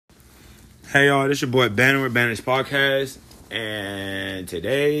Hey y'all, this your boy Banner with Banner's Podcast, and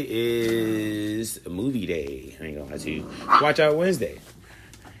today is movie day. I ain't gonna have to watch out Wednesday,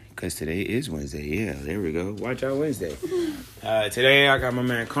 cause today is Wednesday. Yeah, there we go. Watch out Wednesday. Today I got my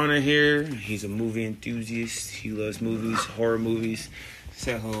man Connor here. He's a movie enthusiast. He loves movies, horror movies.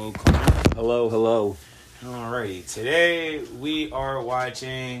 Say hello, Connor. Hello. Alrighty, today we are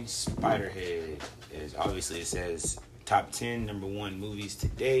watching SpiderHead. Obviously, it says top 10 number 1 movies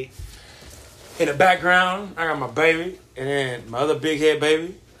today. In the background, I got my baby, and then my other big head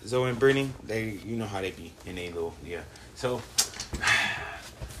baby, Zoe and Brittany. They, you know how they be in they little, yeah. So,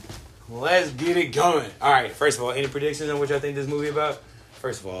 let's get it going. All right, first of all, any predictions on what y'all think this movie about?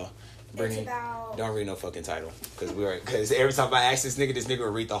 First of all, Brittany, don't read no fucking title, because every time I ask this nigga will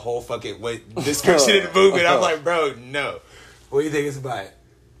read the whole fucking description of the movie, and I'm like, bro, no. What do you think it's about?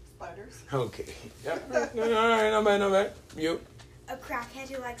 Spiders. Okay. Yeah. All right, not bad. You? A crackhead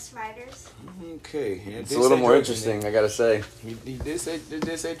who likes spiders. Okay. Yeah, it's a little more interesting, I gotta say. He did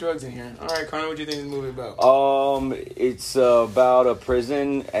say drugs in here. All right, Connor, what do you think this movie about? It's about a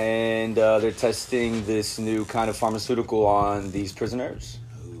prison, and they're testing this new kind of pharmaceutical on these prisoners.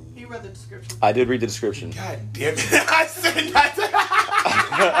 You read the description. I did read the description. God damn it. I said not to...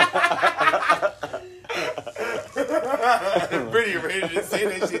 Pretty ready to say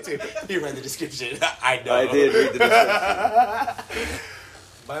that shit too. You read the description. I know. I did read the description.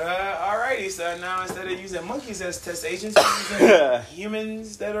 But alrighty, so now instead of using monkeys as test agents, we're using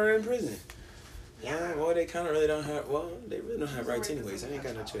humans that are in prison. Yeah, well, they kind of really don't have. Well, they really don't have rights anyways. I ain't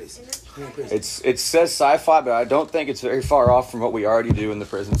got no choice. It says sci-fi, but I don't think it's very far off from what we already do in the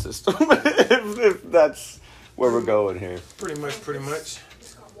prison system. if that's where we're going here. Pretty much.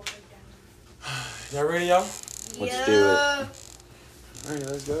 Y'all ready, y'all? Let's do it. All right,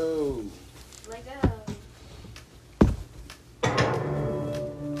 let's go.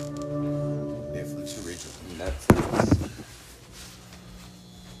 Netflix original. Netflix.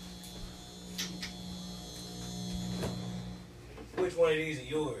 Which one of these are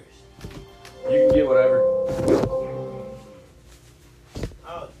yours? You can get whatever. Oh,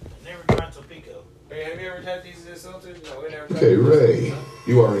 I never tried Topeka. Hey, have you ever had these salted? No, we never tried. Okay, Ray,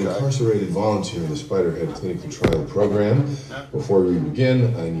 you are an incarcerated volunteer in the SpiderHead clinical trial program. Before we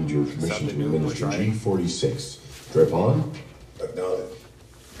begin, I need your permission to administer G46. Drip on. Acknowledge.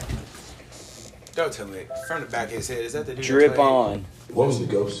 Don't tell me. From the back of his head, is that the dude? Drip on. What was the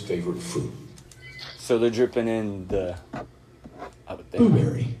ghost's favorite food? So they're dripping in the... I would think.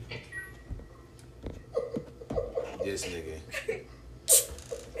 Blueberry. This nigga.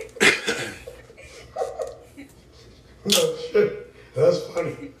 Oh, shit. That's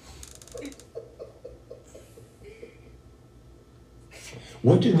funny.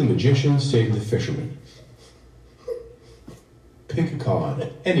 What did the magician say to the fisherman? Pick a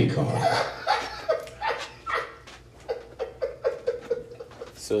card, any card.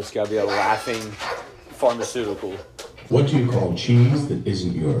 So it's got to be a laughing pharmaceutical. What do you call cheese that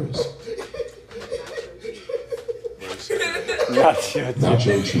isn't yours?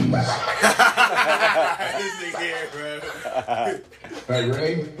 Nacho cheese. This nigga here, bro. All right,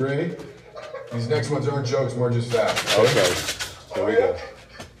 Ray. These next ones aren't jokes, more just facts. Okay. Here we go.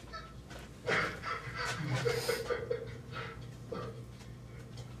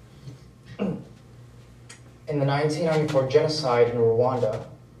 In the 1994 genocide in Rwanda,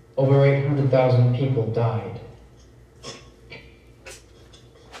 over 800,000 people died.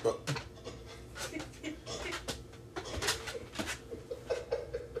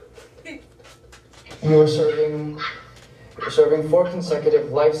 You were serving 4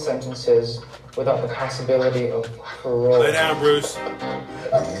 consecutive life sentences without the possibility of parole. Lay down, Bruce. There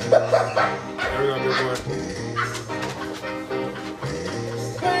we go, big boy.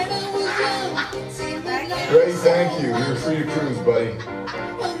 Ray, thank you. You're free to cruise, buddy.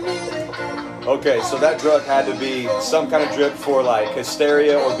 Okay, so that drug had to be some kind of drip for like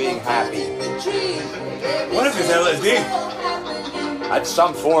hysteria or being happy. What if it's LSD? At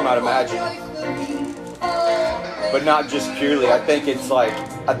some form, I'd imagine. But not just purely. I think it's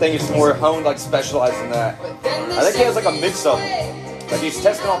more honed, like specialized in that. I think he has like a mix of them. Like he's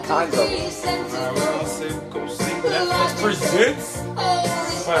testing all kinds of them. Alright, well, let's go see Netflix presents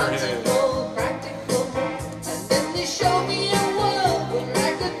SpiderHead.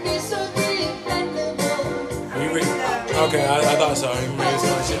 Okay, I thought so. I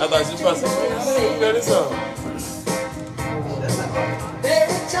thought it was supposed to be. Got this song.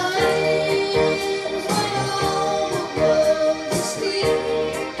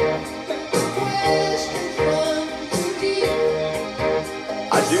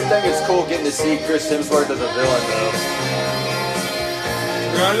 I do think it's cool getting to see Chris Hemsworth as a villain, though.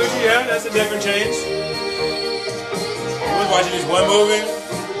 Yeah, that's a different change. We was watching this one movie.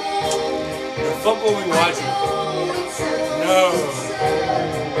 The fuck were we watching? No.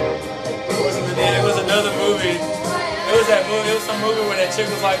 It was another movie. It was that movie. It was some movie where that chick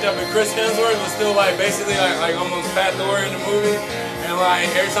was locked up and Chris Hemsworth was still like basically like almost Fat Thor in the movie. And like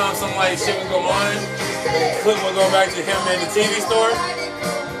every time some like shit would go on, the clip would go back to him in the TV store.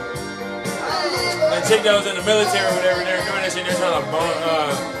 That chick that was in the military or whatever, they're doing that shit. They're trying to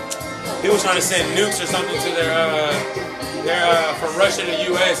he was trying to send nukes or something to they're from Russia to the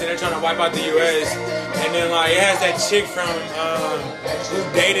U.S. and they're trying to wipe out the U.S. And then like it has that chick from who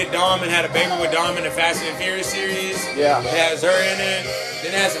dated Dom and had a baby with Dom in the Fast and Furious series. Yeah. It has her in it.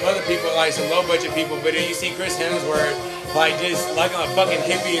 Then it has some other people, like some low budget people. But then you see Chris Hemsworth like just like a fucking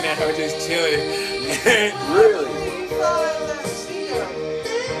hippie and that just chilling. Really?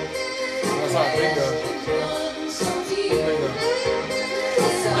 What's up, bingo?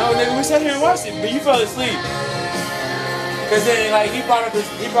 No, nigga, we sat here and watched it, but you fell asleep. Cause then, like, he brought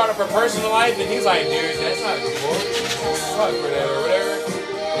up her personal life, and he's like, dude, that's not cool. Fuck for that or whatever.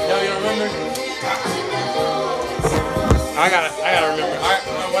 No, you don't remember? I gotta remember.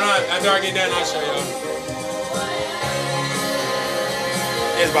 After I get done, I'll show y'all.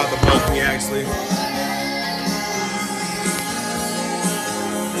 It's about to bug me, actually.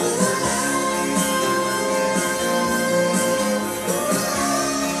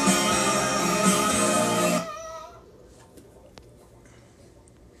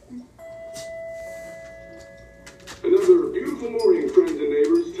 Another beautiful morning, friends and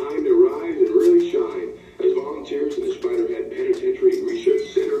neighbors. Time to rise and really shine. As volunteers in the SpiderHead Penitentiary and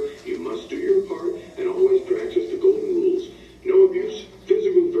Research Center, you must do your part and always practice the golden rules. No abuse,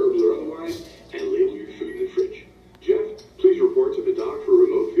 physical, verbal, or otherwise, and label your food in the fridge. Jeff, please report to the doc for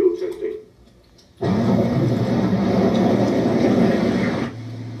remote field testing.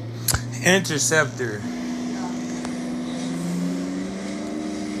 Interceptor.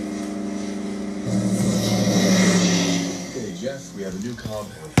 Hey, Jeff, we have a new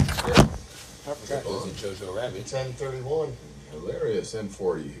compound. I forgot it was in Jojo Rabbit. 1031. Hilarious.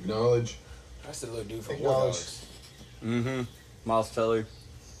 M40. Acknowledge. That's the little dude from Acknowledge. War Dogs. Mm-hmm. Miles Teller.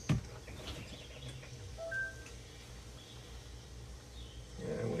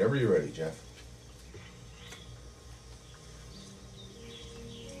 And whenever you're ready, Jeff.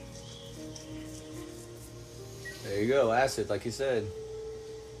 There you go, acid, like you said.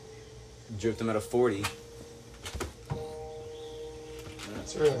 Dripped him at a 40.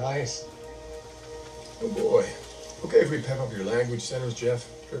 That's really nice. Oh boy. Okay, if we pep up your language centers, Jeff.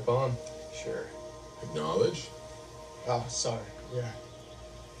 Trip on. Sure. Acknowledge. Oh, sorry. Yeah.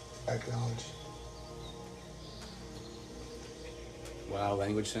 Acknowledge. Wow,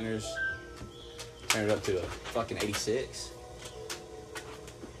 language centers. Turned it up to a fucking 86.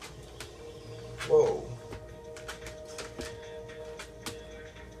 Whoa.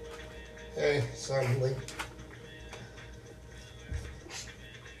 Hey, sorry I'm late.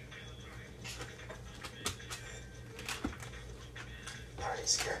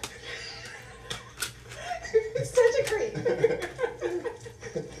 Party's here. Such a creep.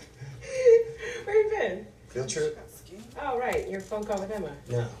 Where you been? Field trip? Oh, right. Your phone call with Emma.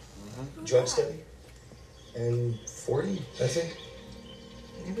 No. Drug study? And 40, I think.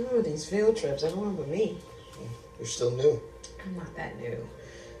 Everyone with these field trips, everyone but me. You're still new. I'm not that new.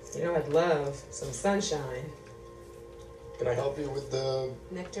 You know, I'd love some sunshine. Can I help you with the...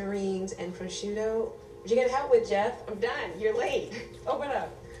 Nectarines and prosciutto. What you gonna help with, Jeff? I'm done. You're late. Open up.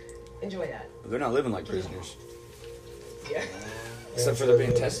 Enjoy that. They're not living like prisoners. Yeah. Except for they're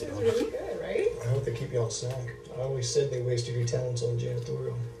being tested. It's really good, right? I hope they keep you on snack. I always said they wasted your talents on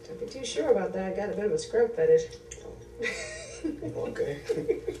janitorial. Don't be too sure about that. I got a bit of a scrub fetish. Okay.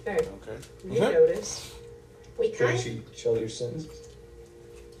 Hey, Okay. you notice. We Did kind she show your sins?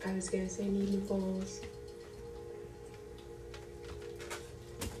 I was gonna say need new balls.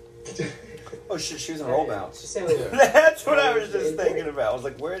 Oh shit, she was in a roll bounce. So, That's what I was just thinking about. I was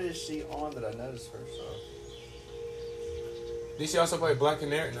like, where is she on that I noticed her? So. Did she also play Black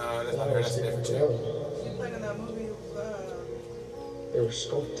Canary? No, that's not her. That's a different chick. She played in that movie, They were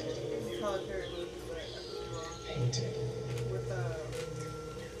sculpted, solitary movie, but painted. with,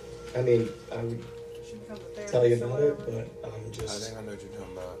 I mean, I would she becomes a therapist tell you or about whatever. it, but I'm I just think I know what you're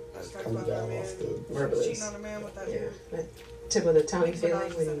talking about. Talks coming about that down man off the cheating on a man with that yeah, dude. that tip of the tongue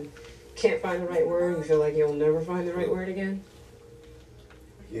feeling when you can't find the right word, you feel like you'll never find the right word again.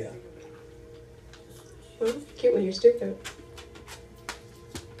 Yeah. Well, cute when you're stupid.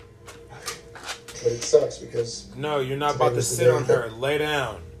 But it sucks because No, you're not Today about to was the sit day on that- her. Lay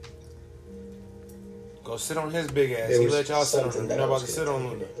down. Go Go sit on his big ass. There He was let y'all sit on something him. that You're I not about was to sit gonna on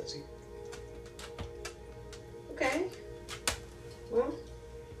tell you Luna. about this. Okay. Well,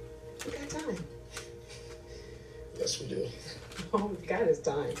 we got time. Yes, we do. Oh, we got his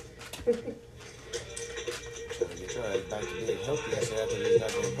time. Trying to get your ass back to being healthy and shit after this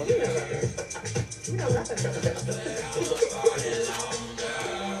goddamn podcast. We don't got that trouble.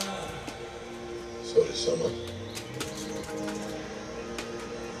 So does Summer.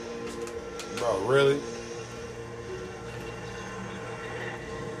 Bro, really?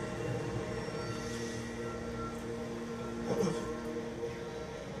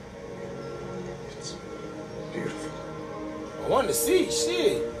 It's beautiful. I wanted to see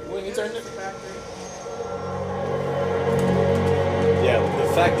shit. When you turn it. Yeah,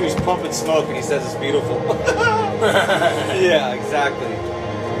 the factory's pumping smoke and he says it's beautiful. Yeah, exactly.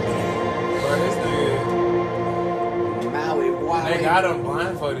 Bro, this nigga. Maui, wow. They got them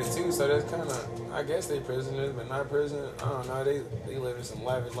blindfolded too, so that's kind of. I guess they prisoners, but not prisoners. I don't know. They living some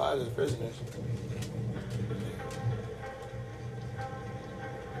lavish lives as prisoners.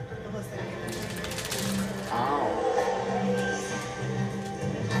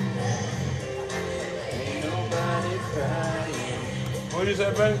 What did you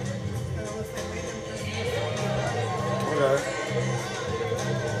say, baby? Okay.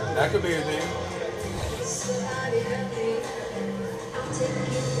 That could be a thing.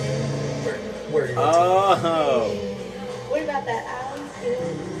 Where are you? Oh. What about that island? You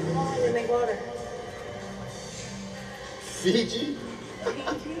know, long they make water. Fiji?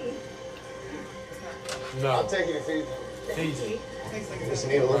 No. I'll take you to Fiji. Fiji. Just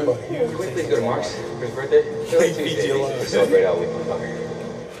need a little money. Can we please go to Mark's for his birthday? Fiji alone. Celebrate all week.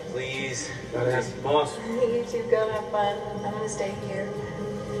 Please. Gotta ask the boss. You two go have fun. I'm gonna stay here.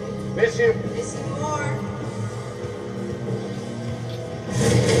 Miss you. Miss you more.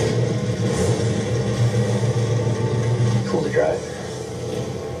 Cool to drive.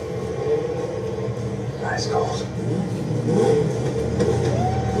 Nice calls.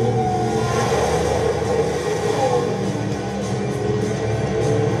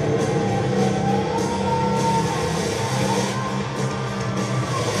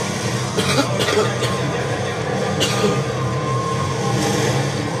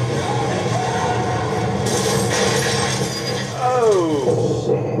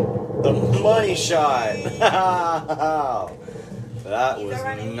 Oh. The money shot. That was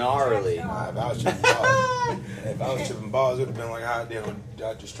gnarly. If I was tripping balls, if I was tripping balls, it would have been like how I did on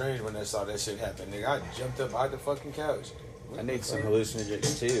Doctor Strange when I saw that shit happen. Nigga, I jumped up out the fucking couch. I need some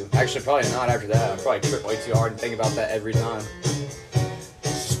hallucinogens too. Actually, probably not after that. I probably trip way too hard and think about that every time.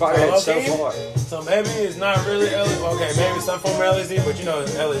 SpiderHead so Okay. far. So maybe it's not really LSD. Okay, maybe it's some form of LSD, but you know,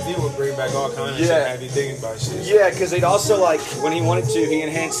 LSD would bring back all kinds of shit. Yeah. Have you thinking about shit? Yeah, because he'd also like when he wanted to, he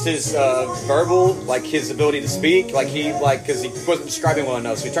enhanced his verbal, like his ability to speak. Like because he wasn't describing well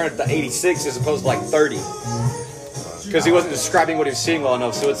enough, so he turned it to 86 as opposed to like 30. Because he wasn't describing what he was seeing well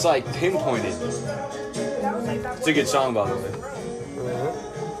enough, so it's like pinpointed. It's a good song, by the way.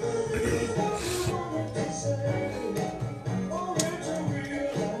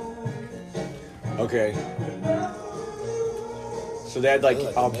 Okay. So they had like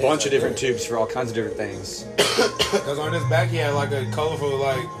a bunch of different tubes for all kinds of different things. Because on his back he had like a colorful,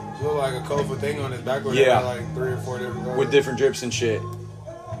 looked like a colorful thing on his back where Yeah. they had like 3 or 4 different colors. With different drips and shit.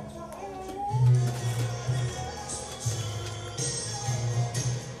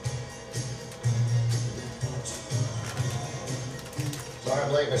 Sorry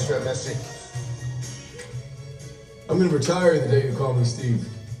I'm late, Mr. Misty. I'm gonna retire the day you call me Steve.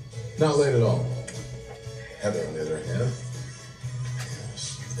 Not late at all. Heather, on the other hand.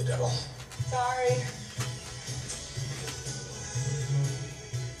 She's the devil. Sorry.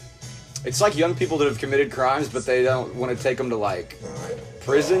 It's like young people that have committed crimes, but they don't want to take them to like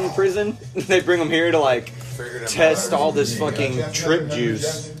prison. They bring them here to like Figured him test out. all this fucking trip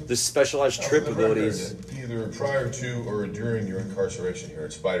juice, this specialized trip abilities. Either prior to or during your incarceration here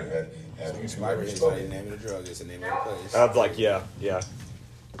at SpiderHead, have you two ever Spider is not the spoken? name of the drug, it's the name of the place. Of like, yeah.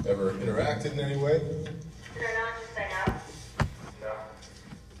 Ever interacted in any way? No.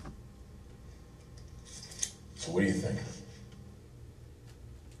 So what do you think?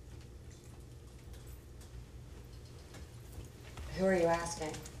 Who are you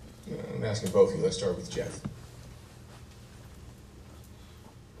asking? I'm asking both of you. Let's start with Jeff.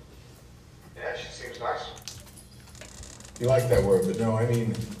 Yeah, she seems nice. You like that word, but no, I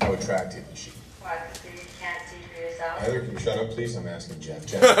mean, how attractive is she? What, so you can't see for yourself? Heather, can you shut up, please? I'm asking Jeff.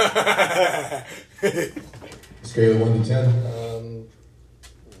 Jeff. Scale of 1 to 10.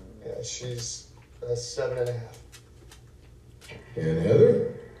 Yeah, she's a 7.5. And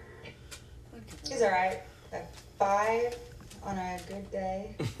Heather? She's alright. A 5 on a good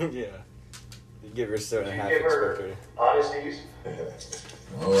day. Yeah. You give her a 7.5. Give her honesties.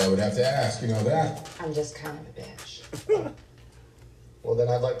 Oh, I would have to ask, you know that? I'm just kind of a bitch. Well, then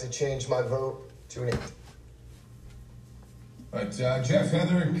I'd like to change my vote to an 8. But, Jeff,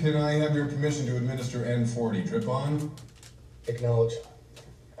 Heather, can I have your permission to administer N40? Drip on? Acknowledge.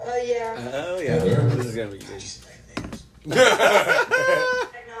 Yeah. Oh, yeah. Heather? This is gonna be good. Acknowledge.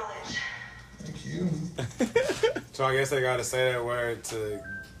 Thank you. So I guess I gotta say that word to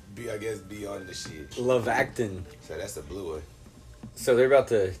be on the shit. Love acting. So that's the blue one. So they're about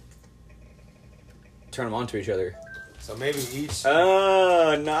to turn them on to each other. So maybe each.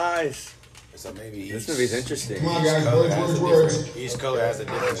 Oh, nice. So maybe each. This movie's interesting. Come on, guys. Words. Each color has a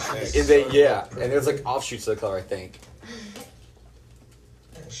different effect. Yeah, and there's like offshoots of the color, I think.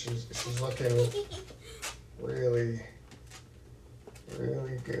 She's looking really,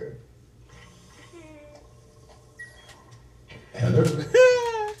 really good. Heather?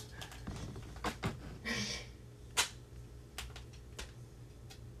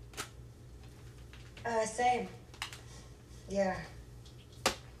 Same. Yeah.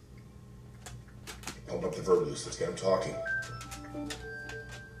 Open up the verbals. Let's get him talking.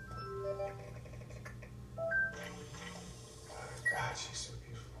 God, she's so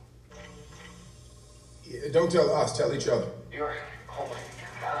beautiful. Yeah, don't tell us. Tell each other. You're, oh my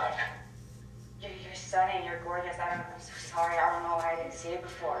God. You're stunning. You're gorgeous. I'm so sorry. I don't know why I didn't see it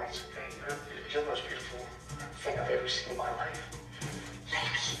before. Hey, you're the most beautiful thing I've ever seen in my life.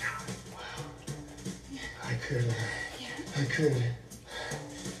 Thank you. I could.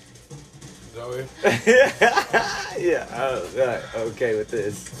 Zoe? Yeah, okay with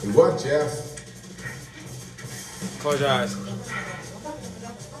this. And what, Jeff? Close your eyes.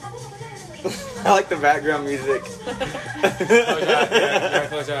 I like the background music. Close your eyes. Yeah,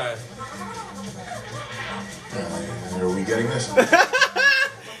 close your eyes. Are we getting this?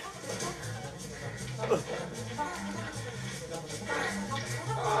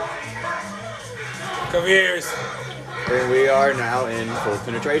 Come here. And we are now in full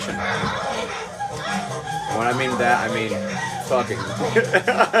penetration. When I mean that, I mean fucking.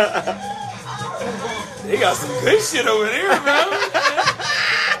 They got some good shit over there, bro.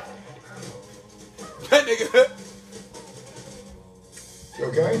 That nigga. You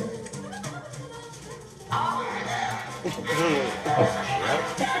okay?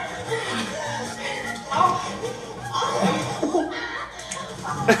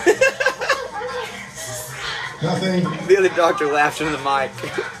 Nothing. The other doctor laughed into the mic.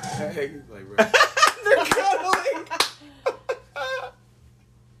 Like, bro. They're cuddling.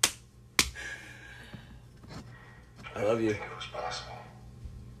 I love you. It was possible.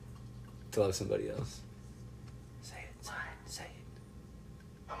 To love somebody else. Say it, son. Say it.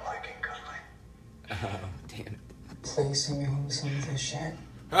 I'm liking cuddling. Oh, damn it. Please send me home with some of this shit.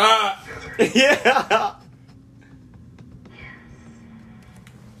 Ah! Yeah.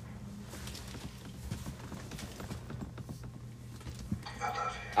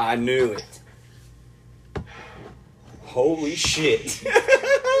 I knew it. Holy shit.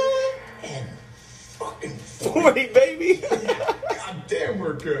 And fucking 40, baby. God damn,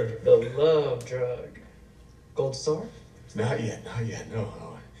 we're good. The love drug. Gold star? Not yet,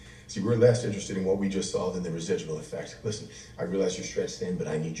 no. See, we're less interested in what we just saw than the residual effect. Listen, I realize you're stretched thin, but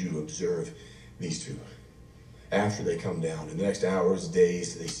I need you to observe these two. After they come down, in the next hours,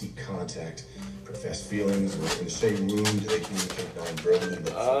 days, do they seek contact, profess feelings, or in the same room, do they communicate non-verbally?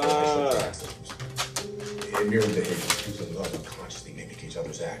 In mirror behavior, people in love unconsciously mimic each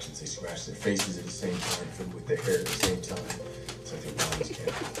other's actions. They scratch their faces at the same time, fiddle with their hair at the same time. It's like their bodies can't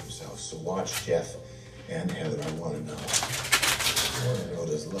help themselves. So watch Jeff and Heather. I want to know.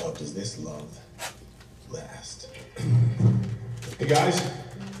 Does this love last? Hey guys,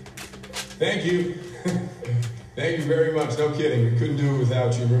 thank you. Thank you very much. No kidding. We couldn't do it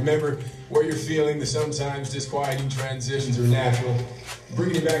without you. Remember what you're feeling. The sometimes disquieting transitions are natural.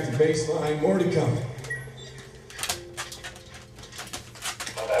 Bringing you back to baseline. More to come.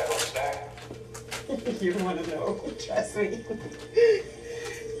 My bad goes back. You don't want to know. Trust me.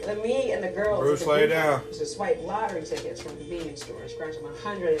 Me and the girls Bruce, lay down. used to swipe lottery tickets from convenience stores, scratch them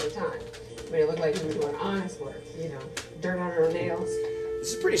 100 at a time. Made it look like we were doing honest work, you know, dirt on our nails. This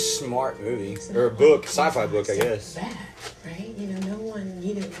is a pretty smart movie. Or a book, sci-fi book, I guess. Bad, right? You know, no one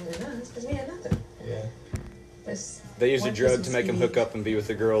needed more than us because we had nothing. Yeah. They used a drug to make him hook up and be with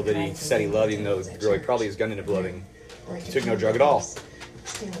the girl that he said he loved, even though the girl he probably was going to end up loving. Took no drug at all.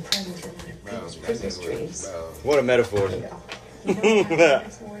 Stealing presents from people's Christmas trees. What a metaphor. You know,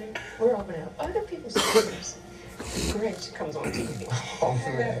 next morning, we're opening up other people's presents. Grinch comes on TV. Oh,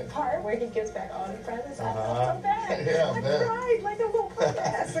 And man. that part where he gives back all the presents, I felt so bad. Yeah, I man. cried like a little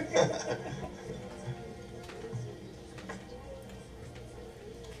ass.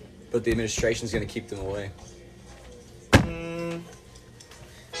 But the administration's gonna keep them away.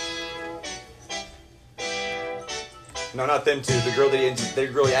 No, not them two. The girl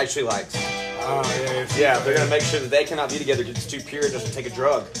he actually likes. Oh, yeah. Yeah, they're gonna make sure that they cannot be together because it's too pure just to take a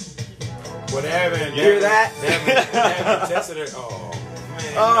drug. Well, they haven't. You hear that? They haven't tested it. Oh,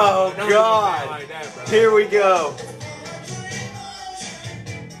 man. Oh, don't God. Like that, bro. Here we go.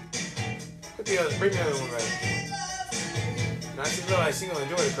 Put the other, bring the other one back. Now she feel like she gonna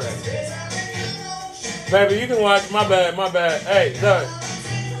enjoy the crack. Baby, you can watch. My bad. Hey, Zoe.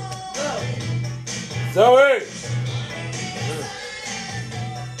 Zoe.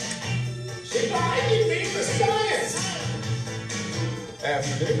 I need for science.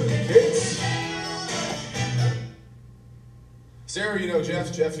 After dinner, kids. Sarah, you know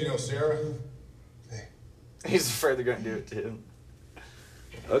Jeff. Jeff, you know Sarah. He's afraid they're gonna do it to him.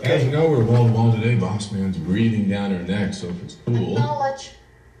 As Okay. you know, we're wall to wall today. Boss man's breathing down her neck, so if it's cool. Oh,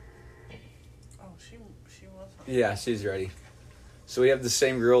 she was. Yeah, she's ready. So we have the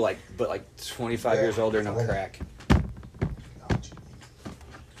same girl, but 25 years older and on crack.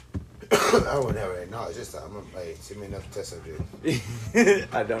 I would never acknowledge this time. I'm gonna play. Send me enough test subject.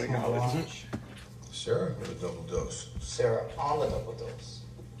 I don't acknowledge. Sarah with a double dose. Sarah on the double dose.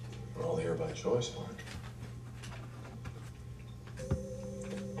 We're all here by choice, Mark.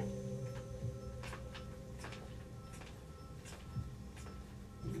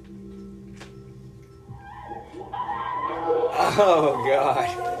 Oh, God.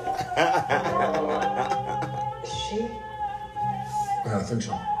 Is she? Yeah, I think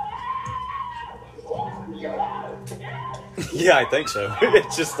so. Yeah, I think so.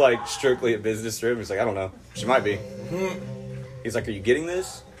 It's just strictly a business trip. He's like, I don't know. She might be. He's like, are you getting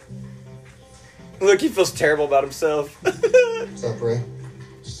this? Look, he feels terrible about himself. What's up, Ray?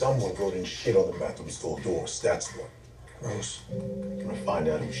 Someone wrote in shit on the bathroom stall doors. That's what. Gross. Gonna find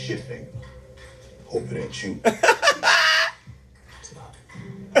out who shit fingered. Hope it ain't you. It's not.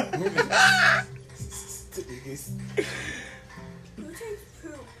 Who takes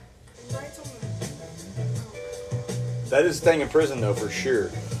poop and writes on the... That is staying in prison, though, for sure.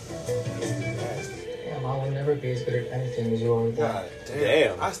 Yeah, Mom will never be as good at anything as you are with that. God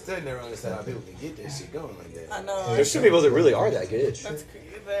Damn. I still never understand how people can get that shit going like that. I know. There's some people that really are that good. That's crazy.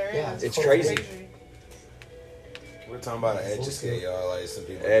 Yeah, It's crazy. We're talking about an etch a skate, y'all. Like some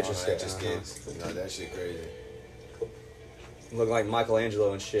people Etch a on skate, etch a skates. You know, that shit crazy. Look like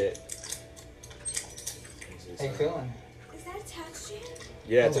Michelangelo and shit. How you feeling? Is that attached to you?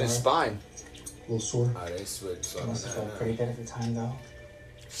 Yeah, it's in his spine. A little sore. Oh, they switch. So Must have felt pretty good at the time, though.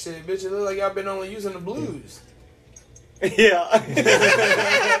 shit, bitch, it look like y'all been only using the blues. Yeah.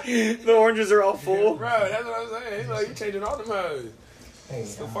 The oranges are all full. Bro, that's what I'm saying. He's like, you changing all the modes. Hey,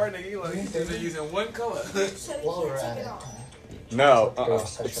 The fart nigga, he like, he's just using one color. So you while we're can't at take it, it off. No,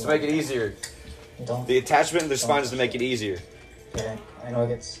 Girls touch it's to your make it neck. easier. Don't The attachment in the spine is to make it easier. get it. I know it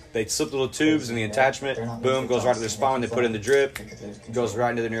gets. They slip little tubes in the attachment, boom, goes right to their spine. They put in the drip, goes right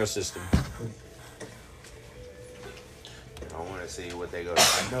into the neural system. I want to see what they go.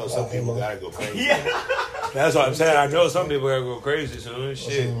 I know some people gotta go crazy. Yeah. That's what I'm saying. I know some people gotta go crazy soon. Was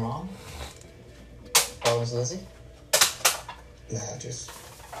Shit. something wrong? That was Lizzie? Nah, just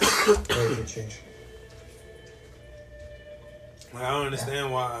ready for change. I don't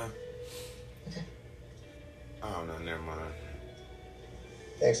understand why. I don't know. Never mind.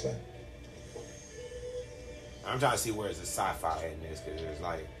 Thanks, man. I'm trying to see where's the sci-fi in this because it's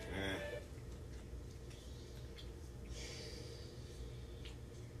like,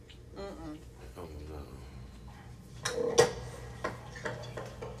 Oh no.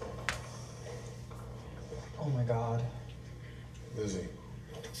 Oh my god. Lizzie.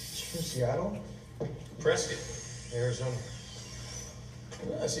 From Seattle? Prescott, Arizona.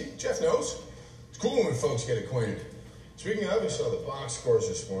 I see. Jeff knows. It's cool when folks get acquainted. Speaking of, you saw the box scores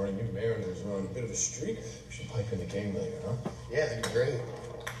this morning. You Mariners are on a bit of a streak. We should pipe in the game later, huh? Yeah, they're great.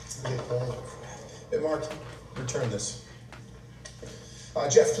 Good plan. Hey, Mark, return this.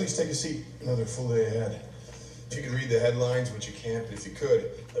 Jeff, please take a seat. Another full day ahead. If you could read the headlines, which you can't, but if you could,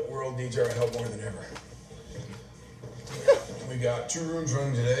 the world needs our help more than ever. We got 2 rooms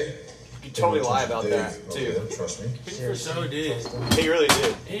running today. You totally lie about that, Okay, too. trust me. He for sure did. He really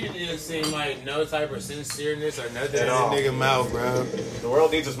did. He didn't seem like no type of sincereness or nothing At in all. that nigga mouth, bro. The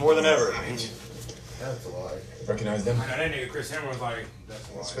world needs us more than ever. That's a lie. Recognize them? I know that nigga Chris Hammer was like, that's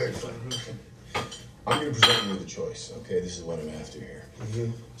a That's lie. very funny. I'm going to present you with a choice, okay? This is what I'm after here.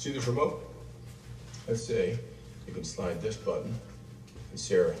 Mm-hmm. See this remote? Let's say You can slide this button, and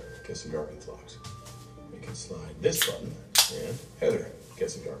Sarah gets some darkened flocks. You can slide this button, and Heather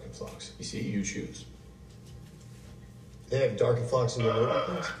gets some darkened flocks. You see, you choose. They have darkened flocks in their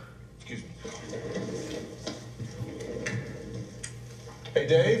notebook. Excuse me. Hey,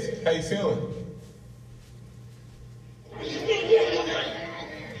 Dave, how you feeling?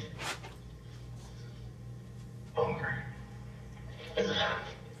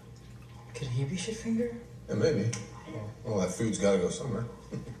 Could he be Shitfinger? Yeah, maybe. Well, that food's got to go somewhere.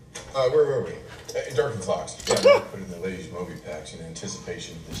 Where were we? Darkened flocks. Yeah, I'm gonna put it in the ladies' Moby packs in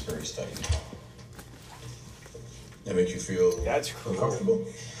anticipation of this very study. That make you feel uncomfortable?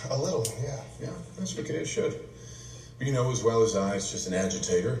 A little, yeah. Yeah, that's what it should. But you know as well as I, it's just an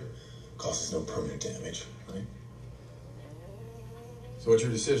agitator. Causes no permanent damage, right? So what's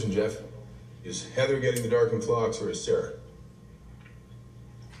your decision, Jeff? Is Heather getting the darkened flocks or is Sarah?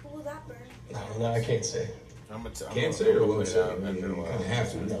 Who will that burn? I don't know, I can't say. Can't say or won't say. You kind of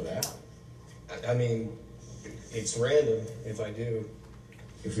have to know that. I mean, it's random if I do.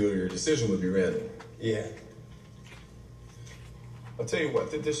 You feel your decision would be random. Yeah. I'll tell you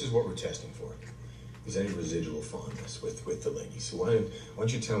what, this is what we're testing for. Is any residual fondness with the ladies. So why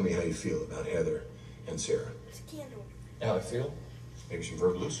don't you tell me how you feel about Heather and Sarah? It's a candle. How I feel? Maybe some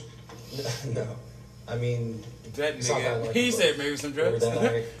verbal abuse? No. I mean, That it's not that I nigga, like he it, said maybe some drugs. or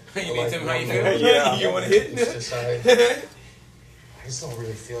that You I need like to tell him how you women. feel? Yeah. You want to hit? It's just I just don't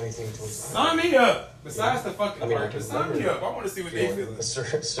really feel anything towards Sign me up. Besides the fucking I mean, I part, can sign me remember up. I want to see what they feeling feel. a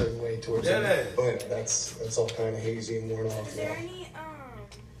certain way towards Yeah, it. that- But that's all kind of hazy and worn off Is there now. any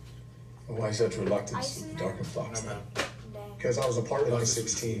Why such reluctance ice to in the there? darkened flocks? No, man. Dang. Because I was a part of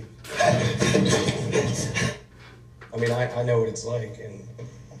I-16. I mean, I know what it's like, and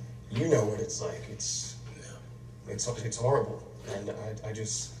you know what it's like. It's horrible, and I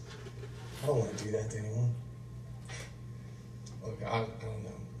don't want to do that to anyone. Look, I don't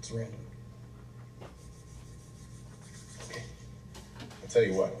know. It's random. Okay. I'll tell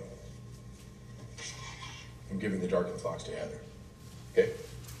you what. I'm giving the darkened flocks to Heather. Okay?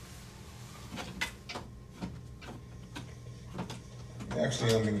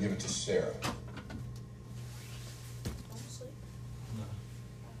 Actually, I'm going to give it to Sarah.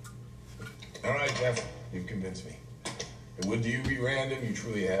 All right, Jeff, you've convinced me. It would you be random? You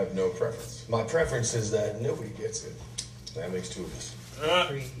truly have no preference. My preference is that nobody gets it. That makes two of us.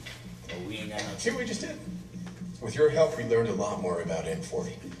 We ain't got no See what we just did? With your help, we learned a lot more about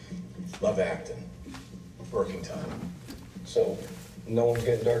N40. Love acting. Working time. So, no one's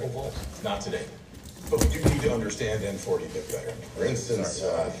getting darkened flocks? Not today. But we do need to understand N40 a bit better. For instance,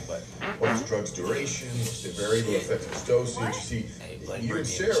 what's drugs duration, the variable effective dosage. See, you and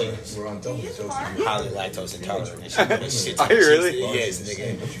Sarah were on double dosage. highly lactose intolerant. And she put a shit ton Are you of really? cheese in-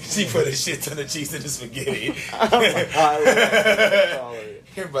 Yes, nigga. She put a shit ton of cheese in the spaghetti.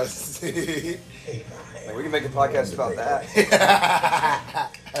 Everybody. Like, we can make a podcast about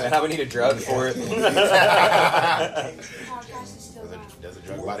that. And how we need a drug for it. Podcast is still on. Does a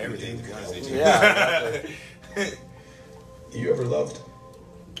drug about everything, to be honest with you. Yeah. Exactly. You ever loved?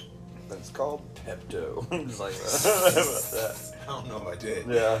 That's called Pepto. Just like that. I don't know about that.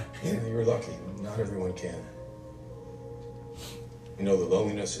 Yeah. Yeah, you were lucky. Not everyone can. You know, the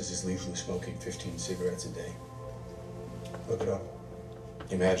loneliness is as lethal as smoking 15 cigarettes a day. Look it up.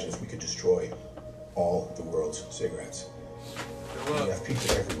 Imagine if we could destroy all the world's cigarettes. You have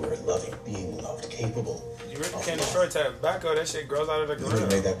people everywhere loving, being loved, capable. You really can't destroy tobacco. That shit grows out of the You really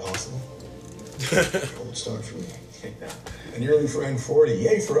ground. made that possible? Gold star for me. And you're in for N40.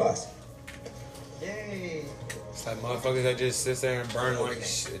 Yay for us. Yay! It's like motherfuckers that just sit there and burn like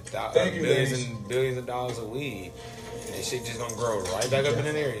shit, Thank you, millions ladies. and billions of dollars of weed. And that shit just gonna grow right back up in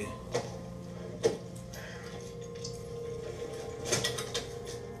an area.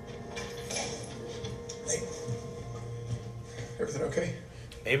 Hey. Everything okay?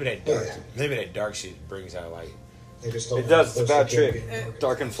 Maybe that dark shit brings out like. They just don't It does. It's a have bad those trick. certificate.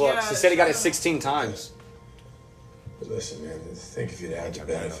 Darkened flux. He said he got it 16 times. But listen, man, think if you'd had the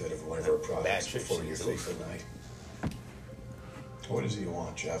benefit of one of our products trips before your is fateful night. What is it you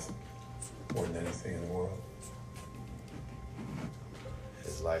want, Jeff? More than anything in the world?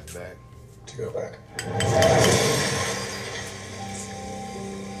 His life back. To go back.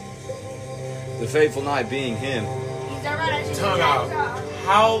 The fateful night being him. He's alright. Time out.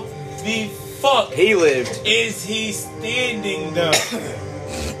 How the fuck He lived. is he standing though?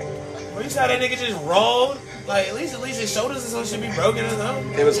 Well, you saw that nigga just rolled. Like at least his shoulders and something should be broken or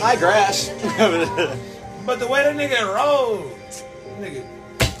something. It was high grass. But the way that nigga rolled, nigga.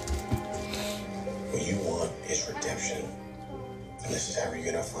 What you want is redemption. And this is how you're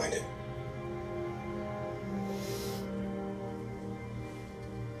gonna find it.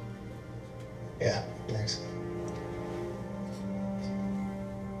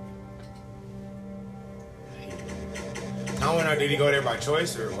 I don't know, did he go there by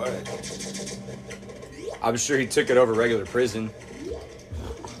choice or what? I'm sure he took it over regular prison.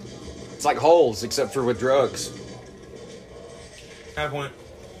 It's like holes, except for with drugs. Half point.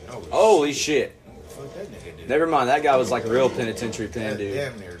 Holy shit. Fuck that nigga did. Never mind, that guy was like a real penitentiary pen dude.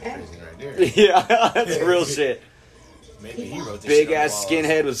 Damn near prison right there. Yeah, that's real shit. Maybe he wrote this Big shit on ass the walls.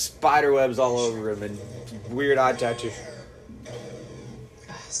 skinhead with spider webs all over him and weird eye tattoo.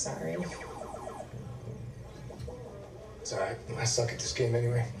 Sorry. It's alright. I suck at this game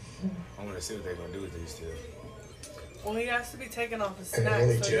anyway. I want to see what they're gonna do with these two. Well, he has to be taken off his And snacks,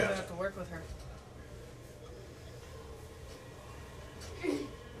 only so he Jeff. doesn't have to work with her. Cause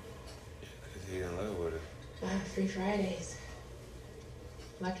he in love with her. Free Fridays.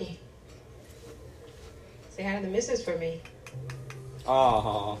 Lucky. Say hi to the missus for me.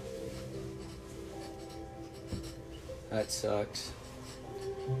 Aw. That sucks.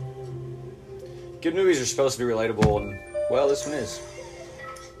 Good movies are supposed to be relatable, and, well, this one is.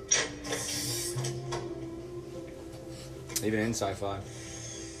 Even in sci-fi.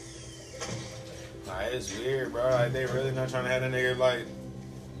 Nah, it's weird, bro. Like, they really not trying to have a nigga, like,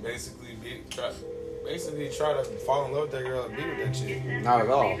 basically try to fall in love with that girl and be with that chick. Not at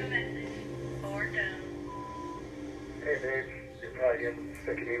all. Hey, babe. You're probably getting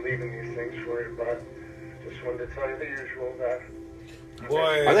sick of me leaving these things for you, but just wanted to tell you the usual, that.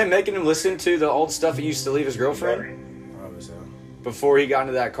 Boy. Are they making him listen to the old stuff he used to leave his girlfriend? Probably so. Before he got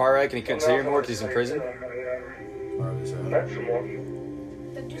into that car wreck and he couldn't see her anymore because he's in prison? Probably so. Met someone.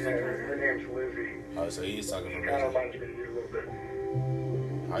 Yeah, her name's Lizzie. Oh, so he's talking from Kind of prison. reminds me of you a little bit.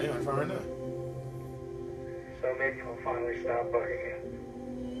 How you on the phone right now? So maybe I'll finally stop bugging you.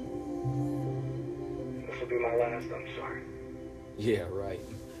 This will be my last, I'm sorry. Yeah, right.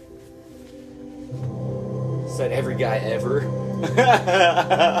 Said every guy ever. Shit,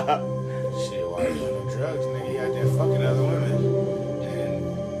 why you on the drugs, nigga? You out there fucking other women.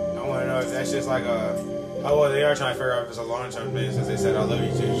 And I want to know if that's just like a... Oh, well, they are trying to figure out if it's a long-term thing since they said, I love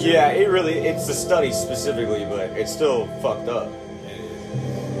you too. Yeah, it's the study specifically, but it's still fucked up.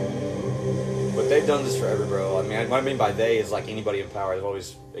 But they've done this forever, bro. I mean, what I mean by they is like anybody in power. They've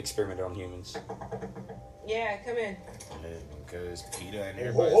always experimented on humans. Yeah, come in. Yeah, because PETA and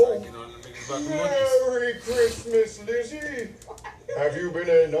everybody started getting on the niggas about the monkeys. Merry Christmas, Lizzie. Have you been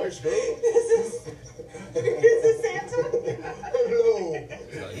a nice girl? This is Santa? Hello.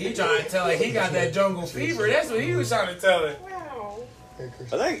 So he trying to tell her he got that jungle fever. That's what he was trying to tell her. Wow. Hey,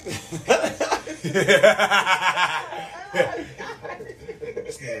 Chris. I think.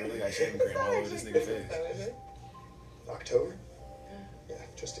 This nigga really got shaving cream all over this nigga's face. October? Yeah,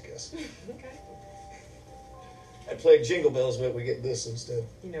 just a guess. Okay. I played Jingle Bells, but we get this instead.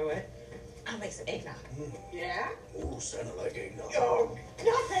 You know what? I'll make some eggnog. Yeah? Ooh, sounded like eggnog. Oh,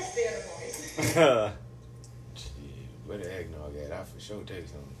 not that Santa voice. Where the eggnog at? I for sure take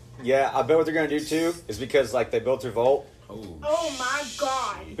some. Yeah, I bet what they're gonna do too is because like they built revolt Oh my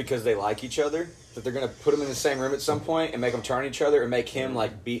god. because they like each other. That they're gonna put them in the same room at some point and make them turn each other and make him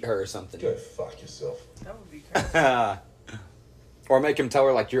like beat her or something. Good, fuck yourself. That would be crazy. Or make him tell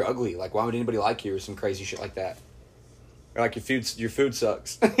her like you're ugly. Like why would anybody like you or some crazy shit like that? Or like your food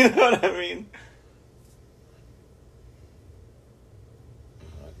sucks. You know what I mean?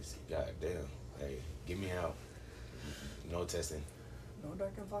 I can see. Goddamn. Hey, get me out. No testing. No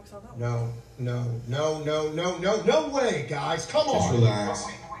Dark and Fox on that one. No way, guys. Come Just on. relax.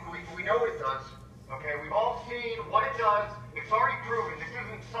 We know what it does. Okay, we've all seen what it does. It's already proven. This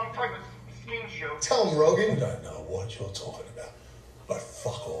isn't some type of scheme show. Tell him, Rogan. I don't know what you're talking about, but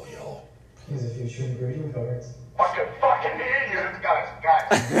fuck all y'all. Here's a few sugar greeting cards. Fucking idiots. Guys.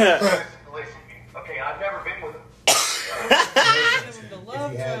 Listen. Okay, I've never been with him. Give him the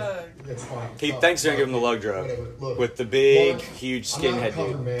love drug. That's fine. He thinks they're gonna give him the lug drug Look, with the big, Mark, huge I'm not a skinhead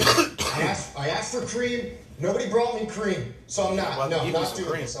cover dude. man. I asked for cream. Nobody brought me cream, so I'm not. Well, No, give I'm me not some doing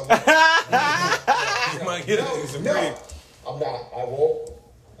cream. this. You might get some cream. I'm not. I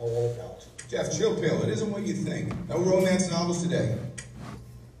won't not. Jeff, chill pill. It isn't what you think. No romance novels today.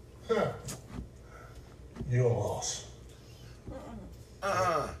 Huh. Your loss.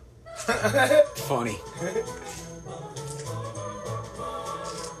 Funny.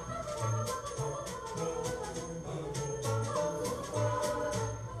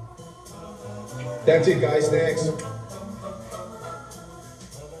 That's it, guys. Next.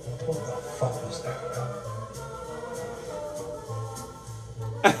 What the fuck was that?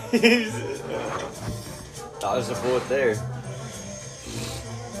 Oh, there's a bullet there.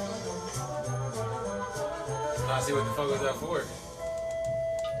 I see what the fuck was that for.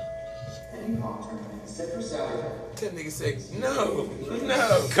 That nigga say, no.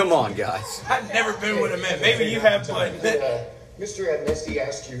 Come on, guys. I've never been with a man. Maybe you have, but... Mr. Misty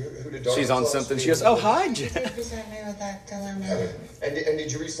asked you who to Dark She's on Claws something. be. She goes, oh, hi, Jeff. Present me with that dilemma. And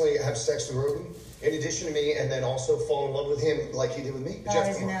did you recently have sex with Rogan? In addition to me, and then also fall in love with him like he did with me? That Jeff,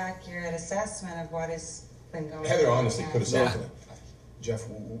 is come an on. accurate assessment of what has been going on. Heather honestly put us Yeah. off on it. Jeff,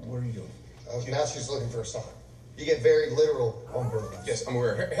 what are you doing? Now she's looking for a sign. You get very literal on both ends. Yes, I'm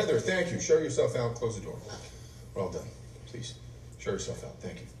aware. Heather, thank you. Show yourself out. Close the door. We're all done. Please, show yourself out.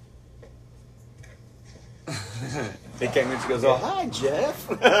 Thank you. He came in, she goes, oh, hi, Jeff.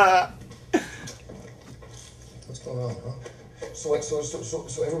 What's going on, huh? So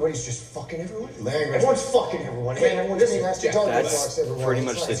everybody's just fucking everyone? Language. Everyone's fucking everyone. Hey, everyone just has to Dark That's Claws everyone. pretty It's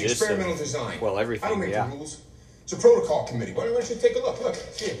much like- the It's gist of experimental design. well, I don't everything, make yeah. the rules. It's a protocol committee. Why don't you take a look? Look,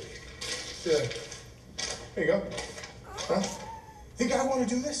 here. There you go. Huh? Think I want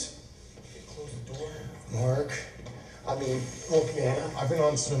to do this? Close the door. Mark. I mean, look, man, I've been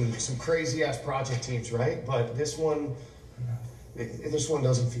on some crazy-ass project teams, right? But this one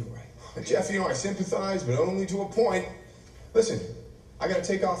doesn't feel right. Jeff, you know, I sympathize, but only to a point. Listen, I gotta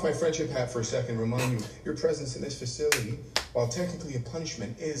take off my friendship hat for a second and remind you, your presence in this facility, while technically a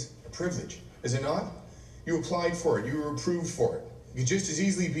punishment, is a privilege. Is it not? You applied for it, you were approved for it. You could just as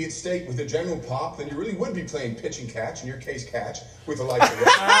easily be at stake with a general pop than you really would be playing pitch and catch, in your case catch, with a life.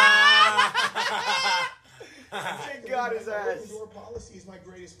 Thank God his ass. Door policy is my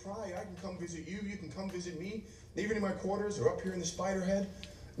greatest pride. I can come visit you, you can come visit me, even in my quarters or up here in the SpiderHead.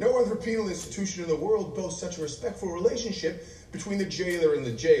 No other penal institution in the world boasts such a respectful relationship between the jailer and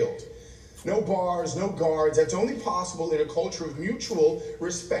the jailed. No bars, no guards. That's only possible in a culture of mutual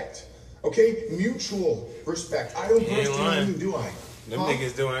respect. Okay? Mutual respect. I don't burst on you, do I? Them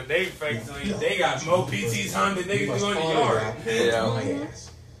niggas doing, they got more PTs on than niggas doing in the yard. Yeah.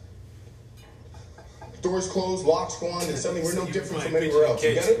 Doors closed, locks gone, and suddenly we're no different from anywhere else.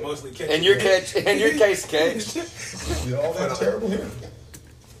 You get it? Mostly catch. In your case, Cage. Is it all that terrible here?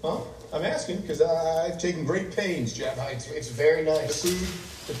 Huh? I'm asking because I've taken great pains, Jeff. It's very nice. The food,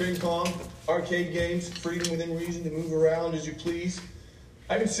 the ping pong, arcade games, freedom within reason to move around as you please.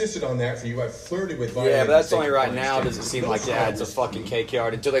 I've insisted on that for you. I've flirted with violating Yeah, but that's the only state right police now. state. Does it seem like, yeah, it's a fucking cake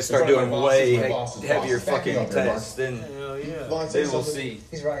yard until they start It's like doing my boss way is my boss's heavier boss. Back me fucking up there, Mark. tests? Then Lon, say we will something. see.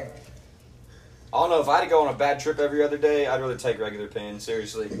 He's right. I don't know if I had to go on a bad trip every other day. I'd rather take regular pen.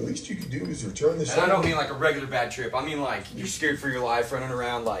 Seriously. The least you can do is return this. And I don't mean like a regular bad trip. I mean like you're scared for your life, running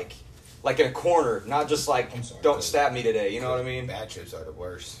around like in a corner, not just like don't stab me today. You know what I mean? Bad trips are the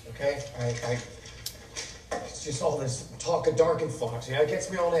worst. Okay? It's just all this talk of Dark and Fox. Yeah, it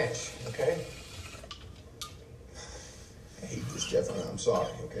gets me on edge. Okay? I hate this, Jeff. I'm sorry.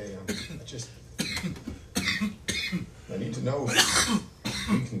 Okay, I need to know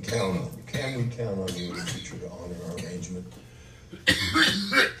we can count on you. Can we count on you in the future to honor our arrangement?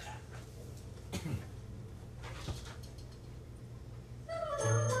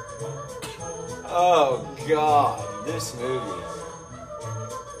 Oh God, this movie.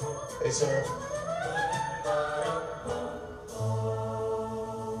 Hey, sir.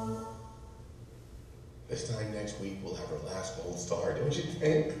 This time next week, we'll have our last gold star, don't you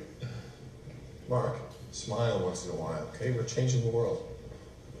think? Mark, smile once in a while, okay? We're changing the world.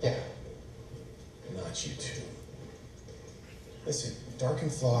 Yeah. Not you two. Listen, Dark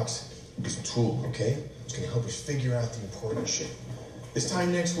and Fox is a tool, okay? It's gonna help us figure out the important shit. This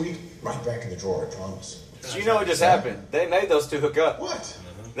time next week, right back in the drawer, I promise. So you know what just happened? They made those two hook up. What?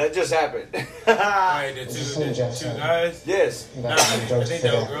 That just happened. Wait, the two guys? Yes. No, I think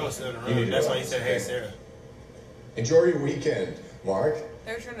that girl was still in the room. That's why he said, hey, Sarah. Enjoy your weekend, Mark.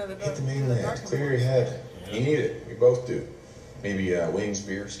 There's your another Hit the mainland, clear your head. You need it. We both do. Maybe wings,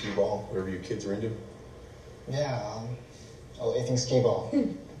 beer, skee ball, whatever your kids are into. Yeah, anything skee ball.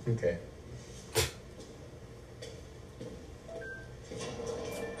 Okay.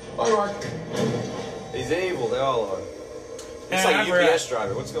 Bye, Mark. He's evil. They all are. It's Yeah, like a I UPS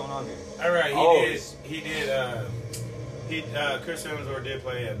driver. What's going on here? All right, Always. Chris Hemsworth did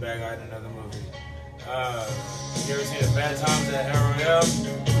play a bad guy in another movie. You ever seen the Bad Times at El Royale?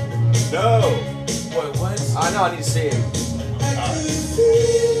 No. What? I know. I need to see it.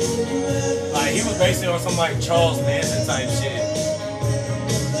 Like he was based on some like Charles Manson type shit.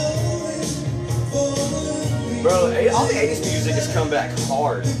 Bro, all the 80s music has come back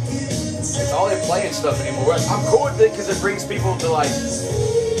hard. It's all they playing stuff anymore. I'm cool with it because it brings people to like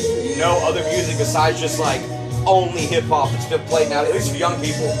know other music besides just like only hip hop that's still played now. At least for young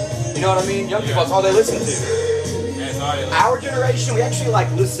people. You know what I mean? Young people, that's all they listen to. Our generation, we actually like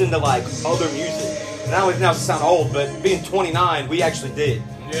listen to like other music. And I don't even sound old, but being 29, we actually did.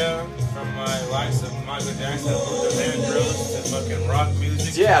 Yeah, from my likes of Michael Jackson, Luther Vandross, to fucking rock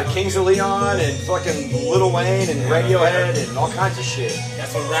music. Yeah, Kings of Leon and fucking Lil Wayne and Radiohead and all kinds of shit.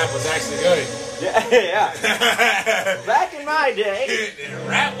 That's when rap was actually good. Yeah, yeah. Back in my day,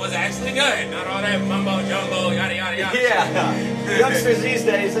 rap was actually good. Not all that mumbo jumbo, yada yada yada. Yeah. Youngsters these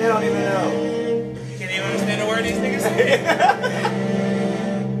days, they don't even know. You can't even understand a word these niggas say.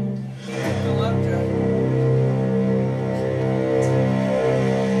 I love Joe.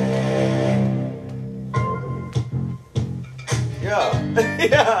 Yeah.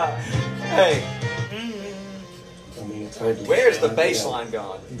 Yeah. Hey. I mean, it's hard to Where's the describe bass without line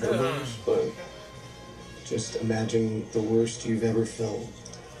gone? numbers, but just imagine the worst you've ever felt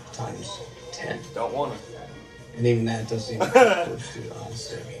times 10. Don't want to. And even that doesn't even come close to it,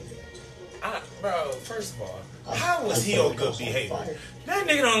 honestly. I mean, Bro, first of all, how was he felt on like I good was on behavior? fire. That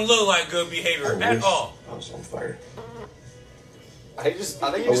nigga don't look like good behavior I at wish all. I was on fire. I think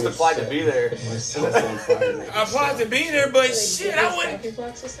you just applied to be there. Myself on fire. I applied to be there, but shit, I wouldn't.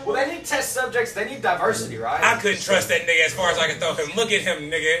 Well, they need test subjects. They need diversity, right? I couldn't trust that nigga as far as I could throw him. Look at him,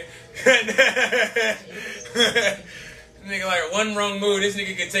 nigga. Nigga, like one wrong move, this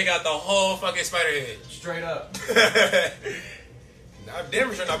nigga could take out the whole fucking SpiderHead. Straight up. I'm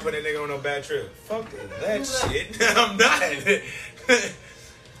damn sure not putting that nigga on no bad trip. Fuck that shit. I'm not.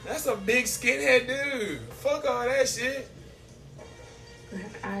 That's a big skinhead dude. Fuck all that shit.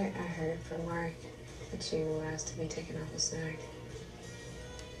 I heard from Mark that you asked to be taken off a snack.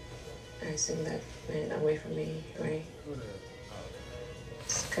 I assume that meant away from me, right?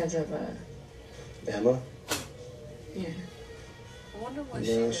 It's because of Emma? yeah. I wonder what No,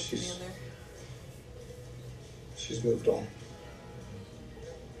 she did to be she's- in there. She's moved on.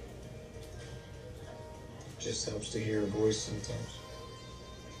 Just helps to hear her voice sometimes.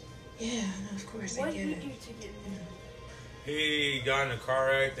 Yeah, no, of course, I What get did you it. do to get in there? He got in a car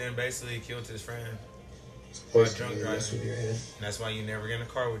wreck and basically killed his friend. By Supposed to drunk be a driving. mess with your head. And that's why you never get in a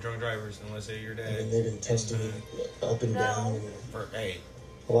car with drunk drivers unless they're your And dad. they've been testing it up and down. And Hey,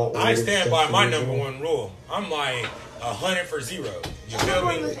 a lot I weirder stand stuff by than my usual. number one rule. I'm like 100 for 0. You I'm feel not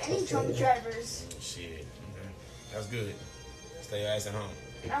going me? with any drunk drivers. Shit. Okay. That's good. Stay your ass at home.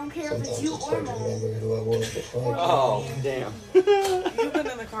 I don't care if Sometimes it's you it's or hard to mom. remember who I was before. Oh, damn. You've been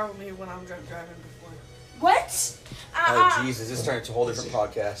in the car with me when I'm drunk driving before. What? Oh, Jesus. This turned into a whole different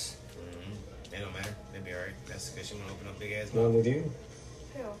podcast. It don't matter. They'll be alright. That's because she want to open up big ass Not mouth. with you.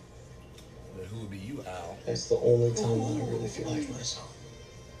 Who? But who would be you, Al? That's the only time I really feel like myself.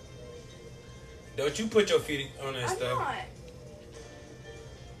 Don't you put your feet on that I'm stuff. not.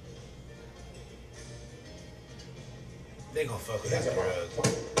 They gonna fuck without the drug.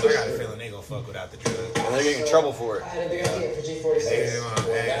 I got a feeling they gonna fuck without the drug. And they're getting in trouble for it. I had a big idea for They G46.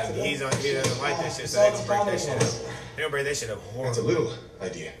 gonna, and he doesn't like that shit, so they gonna break that shit up. They gonna break that shit up That's a horrible. little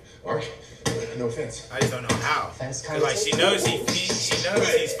idea. Mark, no offense. I just don't know how. Fence 'Cause, like she knows she knows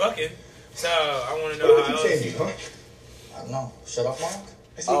he's fucking. So I want to know What how you else. saying, you, huh? I don't know. Shut up, Mark.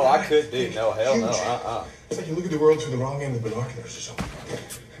 see Oh, that. I could do. No, hell no. Huge. It's like you look at the world through the wrong end of the binoculars or something.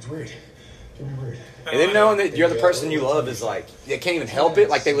 It's weird. It's really weird. And then knowing that you're the person you love is like, they can't even help it.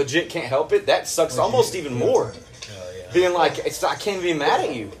 Like, they legit can't help it. That sucks almost even more. Hell yeah. Being like, I can't even be mad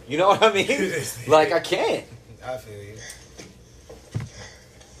at you. You know what I mean? Like, I can't. I feel you.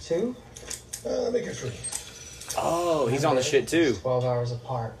 2? Make it 3. Oh, he's on the shit too. 12 hours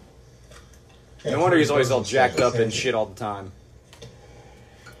apart. No wonder he's always all jacked up and shit all the time.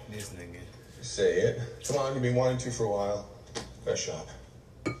 This nigga. Say it. Come on, you've been wanting to for a while. Best shop.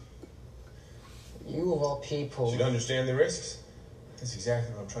 You of all people, Should understand the risks. That's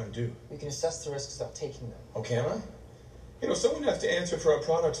exactly what I'm trying to do. you can assess the risks without taking them. Oh, can I? You know, someone has to answer for our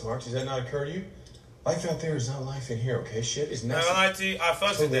products, Mark. Does that not occur to you? Life out there is not life in here, okay? Shit is I messy. don't like to. I fucks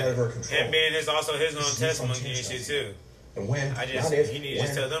with Totally that. out of our control. And being also his own This is test some monkey and chance shit out too. And when, I just not if, he need to when,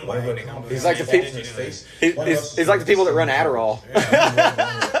 just tell them whatever like they come. comes. He's like the people. He's like the people that run Adderall.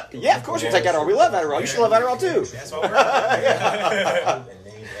 Yeah, of course we take Adderall. We love Adderall. You should love Adderall too. That's why we're And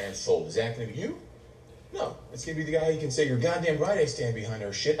named and sold. Is that going to be you? No. It's going to be the guy who can say, you're goddamn right I stand behind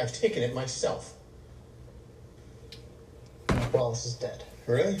our shit. I've taken it myself. Wallace is dead.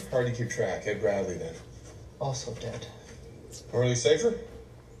 Really? Hard to keep track. Ed Bradley, then. Also dead. Orly Safer?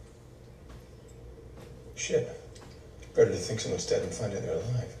 Shit. Better to think someone's dead than find out they're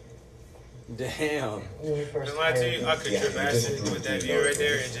alive. Damn. When we first to lie to hired you, I could trip acid with that view right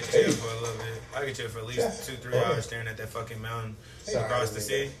there and just chill for a little bit. I could chill for at least 2-3 hours staring at that fucking mountain across the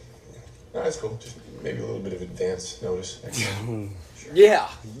sea. No, that's cool. Just maybe a little bit of advance notice. Yeah.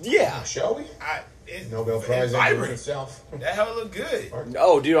 Yeah. Shall we? it's Nobel Prize ain't vibrant. itself. That hell look good.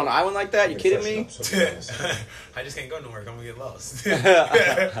 Oh, dude, on an island like that? You kidding me? I just can't go nowhere. I'm gonna get lost. The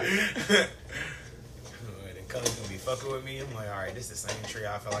colors gonna be fucking with me. I'm like, all right, this is the same tree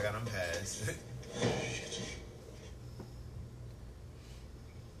I feel like I done passed.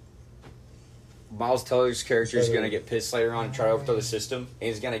 Miles Teller's character is gonna get pissed later on and try to overthrow the system. And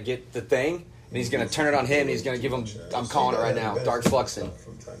he's gonna get the thing, and he's gonna turn it on him. And he's gonna give him. I'm calling it right now. Dark Fluxing.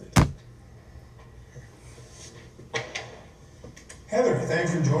 Heather,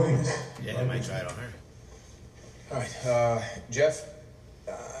 thanks for joining us. Yeah, I might try it on her. All right, Jeff,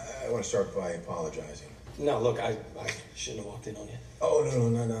 I want to start by apologizing. No, look, I shouldn't have walked in on you. Oh,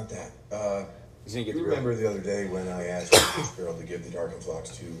 no, not that. He's gonna get You the remember the other day when I asked this girl to give the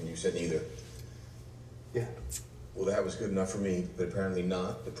Darkenflox to, and you said neither? Yeah. Well, that was good enough for me, but apparently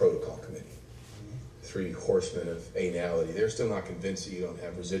not the protocol committee. Three horsemen of anality. They're still not convinced that you don't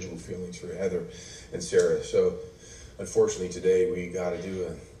have residual feelings for Heather and Sarah. So, unfortunately, today we got to do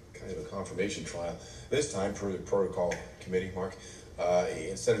a kind of a confirmation trial. This time, per the protocol committee, Mark,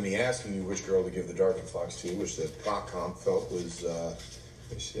 instead of me asking you which girl to give the Darkenflox to, which the ProcComp felt was,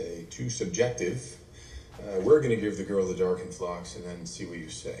 they say, too subjective, we're going to give the girl the Darkenflox and then see what you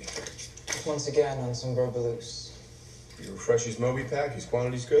say. Once again, on some Verbaloose. You refresh his Moby Pack, his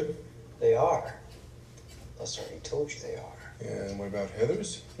quantity's good? They are. Plus, I already told you they are. And what about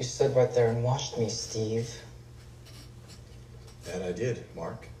Heather's? You stood right there and watched me, Steve. That I did,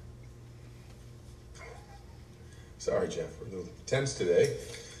 Mark. Sorry, Jeff, we're a little tense today.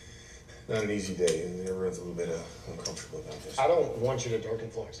 Not an easy day, and everyone's a little bit uncomfortable about this. I don't want you to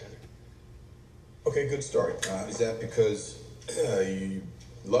Darkenflox, Heather. Okay, good start. Is that because you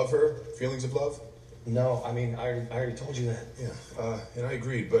love her? Feelings of love? No, I mean, I already told you that. Yeah, and I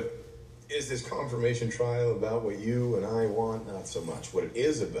agreed, but is this confirmation trial about what you and I want? Not so much. What it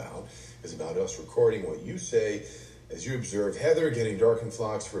is about us recording what you say as you observe Heather getting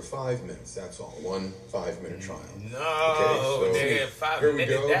Darkenflox for 5 minutes. That's all. 1 5-minute trial. No, okay, so nigga, 5 here we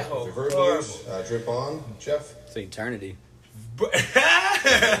minutes. go. That whole The Verbaloose, drip on. Jeff? It's eternity.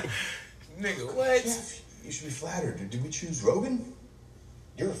 Nigga, what? Jeff, you should be flattered. Did we choose Rogan?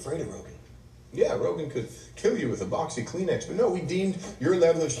 You're afraid of Rogan. Yeah, Rogan could kill you with a box of Kleenex, but no, we deemed your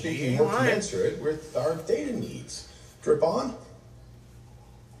level of speaking more commensurate with our data needs. Drip on?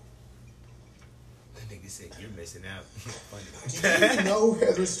 That nigga said you're missing out. Do you even know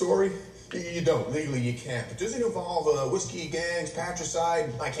Heather's story? You don't. Legally, you can't. But does it involve whiskey gangs,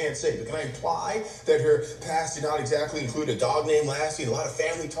 patricide? I can't say. But can I imply that her past did not exactly include a dog named Lassie and a lot of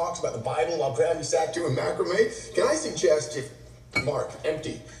family talks about the Bible while Gravity sat doing macrame? Can I suggest if... Mark,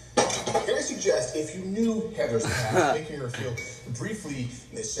 empty. Can I suggest if you knew Heather's past, making her feel briefly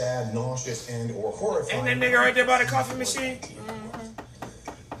sad, nauseous, and or horrifying... Ain't that nigga right there by the coffee machine?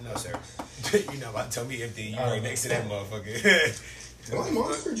 No, sir. You're not about to tell me empty. You right next to that motherfucker. Am I a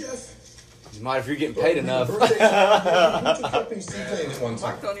monster, Jeff? You might if you're getting paid enough. Mark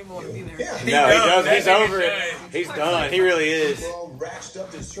Mark don't even want to be there. Yeah. No, he does. He's over it. He's done. He really is. We're all ratched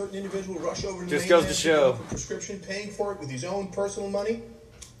up that a certain individual rush over to the Just goes to mainland show. for prescription, paying for it with his own personal money.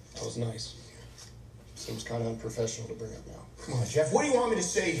 That was nice. Seems kind of unprofessional to bring up now. Come on, Jeff. What do you want me to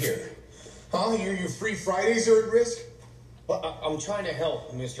say here? Huh? Your free Fridays are at risk? Well, I'm trying to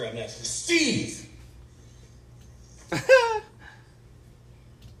help, Mr. Amnesty. Steve!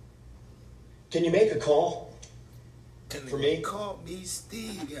 Can you make a call? For me? Call me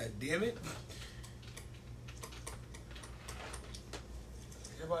Steve, god damn it.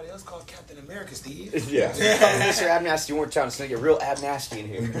 Everybody else called Captain America Steve. Yeah. Mr. Abnasty, weren't trying to get real Abnasty in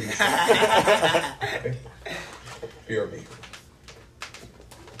here. BRB.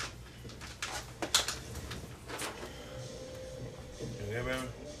 Yeah, man.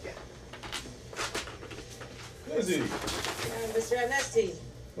 Lizzie, Mr. Amnesty.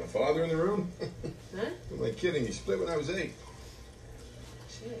 my father in the room? Huh? I'm like kidding. He split when I was 8.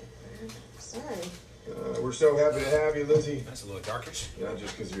 Shit, man. Sorry. We're so happy to have you, Lizzie. That's a little darkish. Not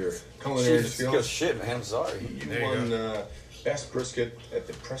just because of your culinary skills. Shit, man. I'm sorry. You won Best Brisket at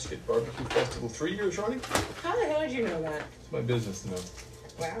the Prescott Barbecue Festival 3 years running. How the hell did you know that? It's my business to know.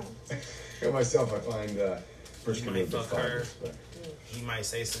 Wow. You know, myself, I find brisket You might a bit fuck her. fabulous, but- He might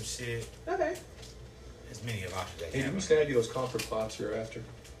say some shit. Okay. There's many of options that Hey, did happen. we snag you those copper plots you're after?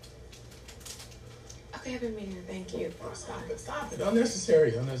 Okay, I've been meaning to thank you. Oh, stop it, stop it.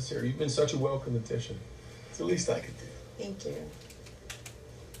 Unnecessary, unnecessary. You've been such a welcome addition. It's the least I could do. Thank you.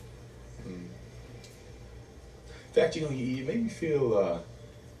 In fact, you know, you made me feel a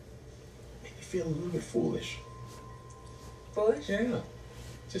little bit foolish. Foolish? Yeah.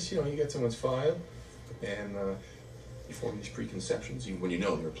 Just, you know, you get someone's file, and You form these preconceptions, even when you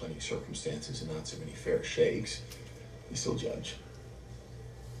know there are plenty of circumstances and not so many fair shakes. You still judge.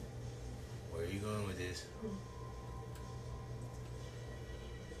 Where are you going with this?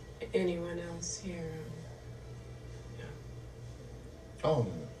 Anyone else here? Oh,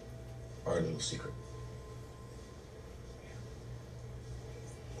 no. Our little secret.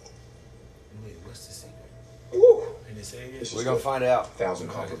 Wait, what's the secret? Woo! Did they say it? We're gonna find out. 1,000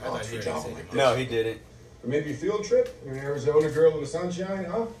 copper pots for job like this. No, he didn't. Or maybe a field trip? An Arizona girl in the sunshine,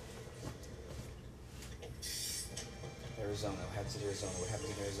 huh? Arizona. What happens in Arizona? What happens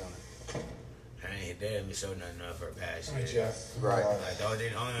in Arizona? They haven't showed nothing of her past Hi, yet. Jeff. Right. Like, the only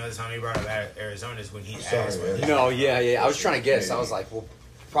other time he brought up Arizona is when he Sorry, asked. man. No, yeah. I was trying to guess. I was like, well,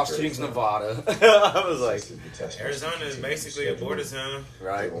 prostituting's Nevada. I was like, Arizona is basically a border town.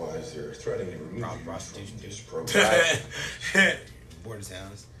 right. Otherwise, they're threatening to remove you Prostitution, from this dude. program. Border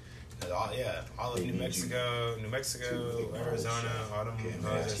towns. All of New Mexico, Arizona, all them hoes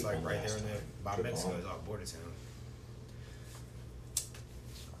that's like right there in there by Mexico is all border town.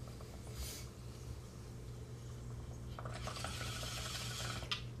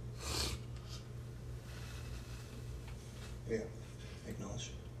 Yeah,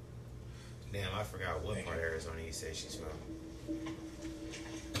 acknowledge. Damn, I forgot what part of Arizona you said she's from.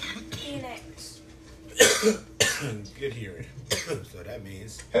 Phoenix. Good hearing. So that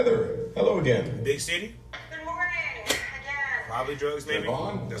means Heather, hello again. big city. Good morning. Again. Probably drugs, maybe.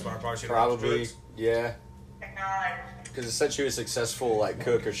 Devon? That's why I probably should Probably, drugs. yeah. Acknowledge. Because it said she was a successful, like,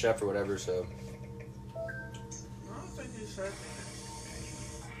 cook or chef or whatever, so. I don't think you said.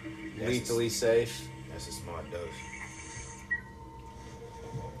 Lethally safe. That's a smart dose.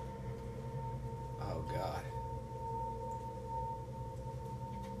 Oh, God.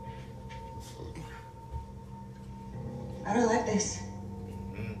 I don't like this.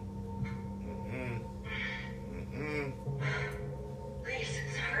 Please,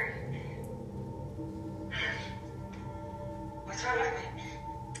 sorry. What's wrong with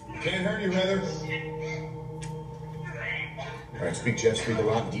me? Can't hurt you, Heather. All right, speak Jeff, speak a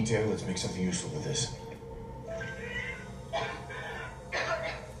lot in detail. Let's make something useful with this.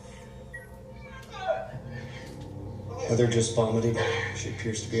 Heather just vomited. She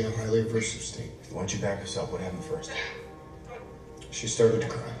appears to be in a highly aversive state. Why don't you back us up? What happened first? She started to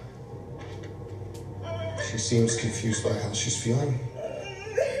cry. She seems confused by how she's feeling.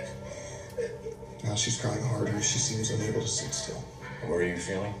 Now she's crying harder. She seems unable to sit still. Where are you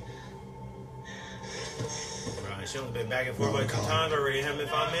feeling? Right, she only been back and forth like 2 times already. It hasn't been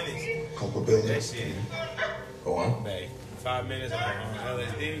 5 minutes. Culpability. That shit. Go on. Babe, 5 minutes on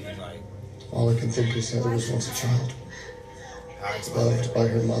LSD. It's like, All I can think is Heather was once a child, how I explain loved that. by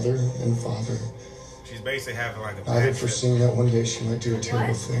her mother and father. She's basically having like a Neither bad trip. foreseeing that one day she might do a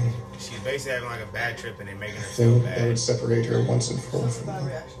terrible thing. She's basically having like a bad trip and they're making A her feel thing that bad. would separate her once and for all from Bad them.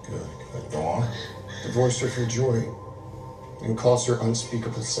 reaction. Good. Go on. Divorce her for joy and cause her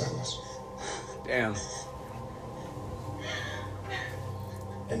unspeakable sadness. Damn.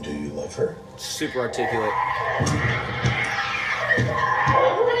 And do you love her? Super articulate.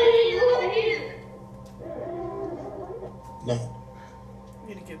 No.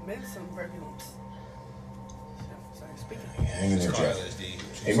 You need to give men some regulars. Sorry, speaking. Hang in there, Jeff.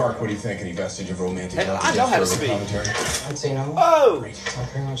 Hey, Mark, what do you think? Any vestige of romantic Hey, love? I know how to Further speak. commentary? I'd say no. Oh! It's a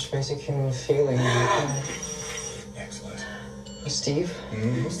pretty much basic human feeling. Excellent. Steve?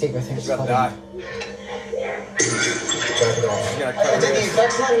 Mm-hmm. Steve, I think He's it's about to die. Back it off. He's gonna cut her wrist.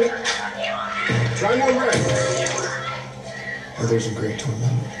 That's not me. Try no rest. Heather's a great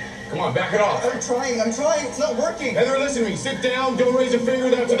tormentor. Come on, back it off. I'm trying. It's not working. Heather, listen to me. Sit down. Don't raise a finger.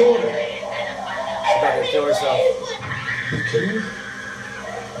 That's an order. She's about to kill herself. Are you kidding me?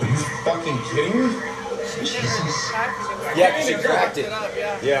 Are you fucking kidding me? Yeah, 'cause she cracked it. Up,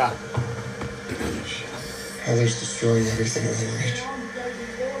 yeah. Yeah. Heather's destroying everything within reach.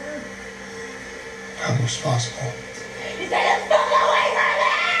 I'm responsible.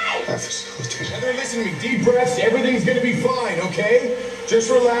 That facilitated. Heather, listen to me. Deep breaths. Everything's gonna be fine, okay? Just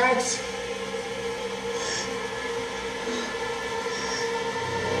relax.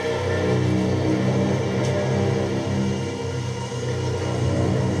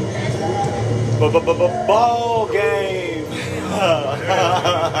 Ball game.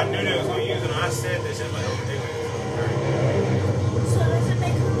 I knew they was gonna use it. I said this. I'm like, oh, they So does it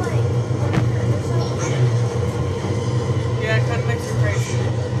make her like? Yeah, it kind of makes her crazy.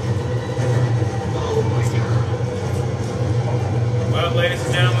 Well, ladies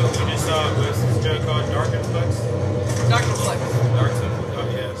and gentlemen, we just saw this joke called Dark Influx. Dark Influx. Dark Influx. Oh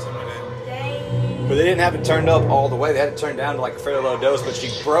yeah, something like that. But they didn't have it turned up all the way. They had it turned down to like a fairly low dose, but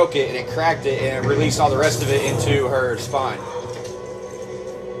she broke it and it cracked it and it released all the rest of it into her spine.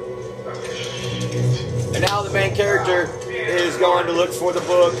 And now the main character is going to look for the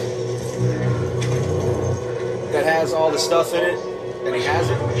book that has all the stuff in it, and he has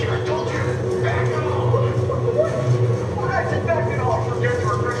it.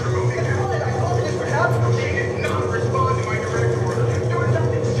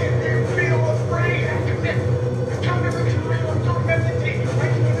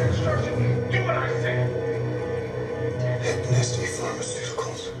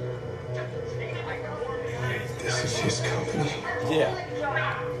 This is his company. Yeah.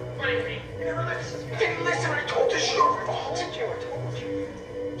 Didn't listen, I told you it's your fault.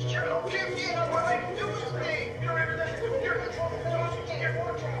 You don't give me what I do with me. You don't ever listen. You're in trouble. You get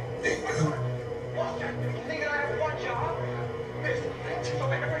one job. You think that I have one job?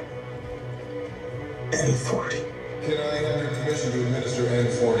 N40. Can I have your permission to administer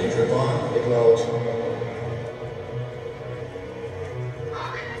N40? Trip on. Acknowledge.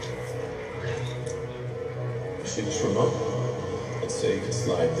 See this remote? Let's say you can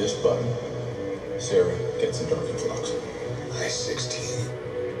slide this button. Sarah gets a dark flux. I-16.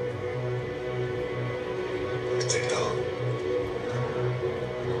 Potato.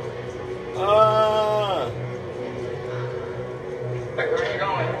 Where are you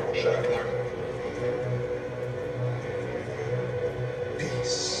going? Shut up, Mark.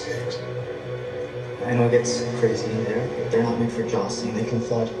 B6. I know it gets crazy in there, but they're not made for jostling. They can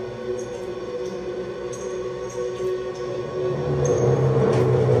flood.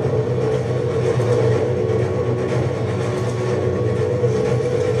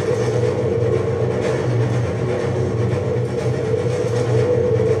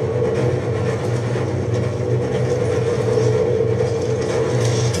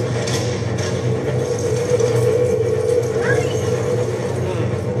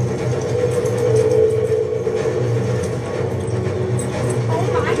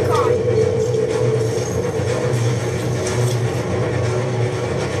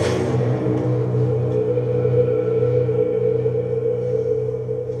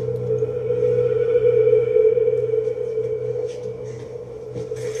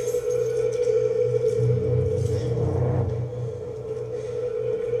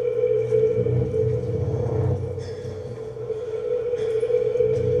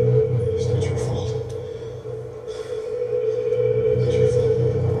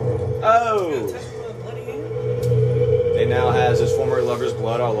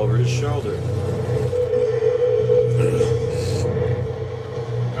 Blood all over his shoulder. I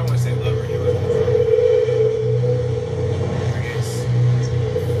want to say lover. He was, I guess,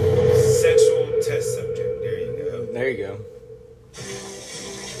 sexual test subject. There you go. There you go.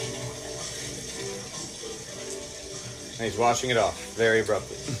 And he's washing it off very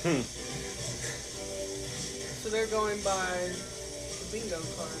abruptly. So they're going by the bingo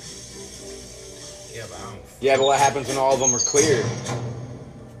card. Yeah, but I don't. Yeah, but what happens when all of them are cleared?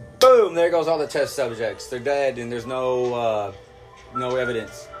 Boom! There goes all the test subjects. They're dead, and there's no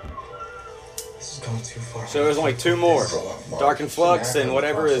evidence. This is going too far. So there's only two more: Dark and Flux, and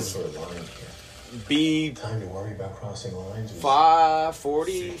whatever is B. Time to worry about crossing lines.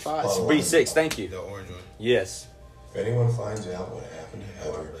 545. B6. Thank you. The orange one. Yes. If anyone finds out what happened to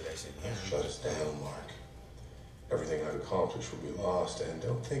Heather, shut us down, Mark. Everything I've accomplished will be lost, and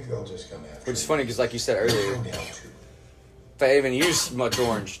don't think they'll just come after Which is funny because, like you said earlier, me. Down to they haven't used much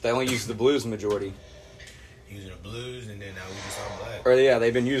orange. They only use the blues majority. Using the blues, and then now we just all black. Or yeah,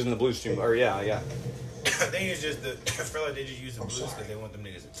 they've been using the blues too. Or yeah. I think it's just I feel like they just use the blues because they want them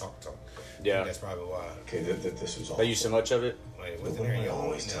niggas to talk. Yeah. I think that's probably why. Okay, this was all. They use so much of it. Wait, what's in there? Yellow?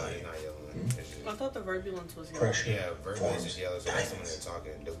 No, it's not yellow. I thought the Verbulence was yellow. Pressure. Yeah, verbulence is yellow, so that's the one they're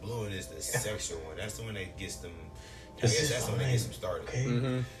talking. The blue one is the sexual one. That's the one that gets them. I guess that's the one that gets them started. Okay.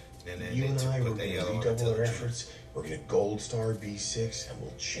 Mm-hmm. And then You and they I, put we're that going yellow to on redouble our television. efforts. We're going to gold star B6, and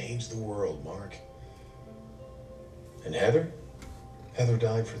we'll change the world, Mark. And Heather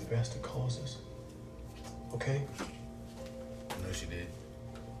died for the best of causes. Okay? No, she did.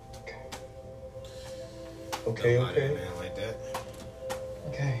 Okay, Don't lie to a okay. man like that.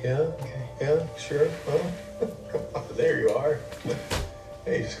 Okay, yeah, sure. Well, there you are.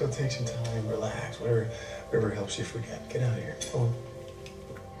 Hey, just go take some time, relax, whatever helps you forget. Get out of here. Come on.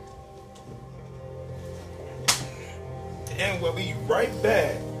 And we'll be right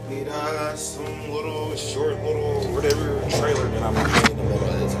back. Need some short whatever trailer that I'm playing in the middle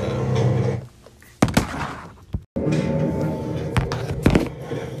of this time.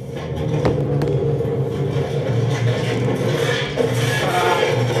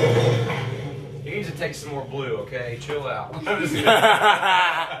 take some more blue, okay? Chill out. That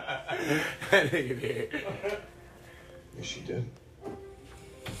nigga did. Yes, she did.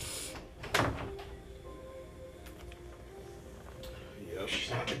 Yep.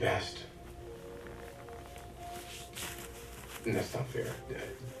 She's not the best. And that's not fair.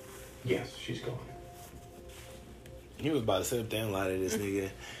 Yes, she's gone. He was about to sit up there and lie to this nigga.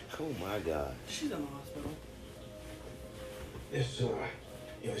 Oh my God. She's in the hospital. This,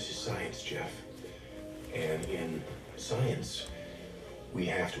 this is science, Jeff. And in science, we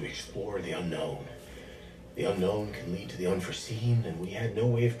have to explore the unknown. The unknown can lead to the unforeseen, and we had no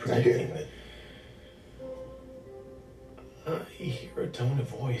way of predicting that. You hear a tone of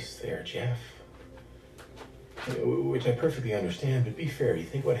voice there, Jeff. Which I perfectly understand, but be fair. You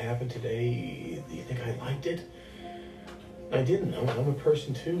think what happened today, do you think I liked it? I didn't. I'm a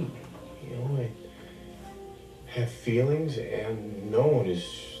person too. You know, I have feelings, and no one is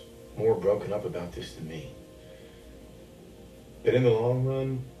more broken up about this than me. But in the long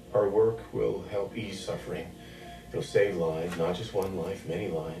run, our work will help ease suffering. It'll save lives, not just one life, many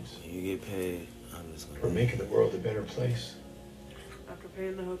lives. You get paid. I'm just gonna. We're making the world a better place. After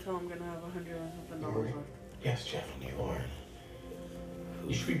paying the hotel, I'm gonna have $100 and something left. Yes, Jeff, you are.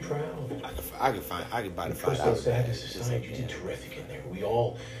 You should be proud. I could buy the First, $5 sadness aside, you did terrific in there. We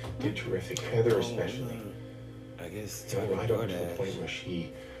all did terrific. Heather especially. I guess. You know, right up to the point where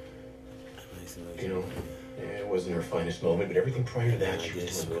she, you know, it wasn't her finest moment, but everything prior to that, she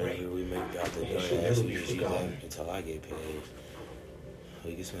was doing great. We make out the And she'll never be forgotten. until I get paid.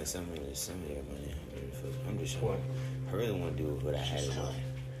 We can spend some of your money. I'm just sure. I really want to do what I had in mind.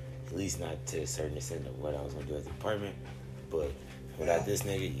 At least not to a certain extent of what I was going to do at the apartment. But without this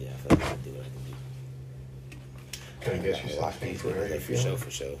nigga, yeah, I feel like I can do what I can do. Can I get you something for her? For sure,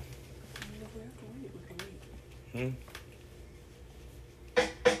 for sure.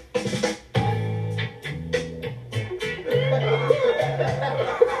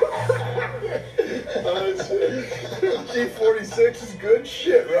 G46 is good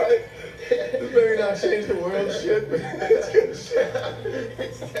shit, right? It may not change the world shit, but it's good shit.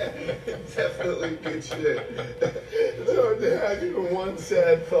 It's definitely good shit. It's hard to have even one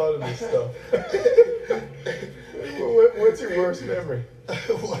sad thought of this stuff. What's your worst memory?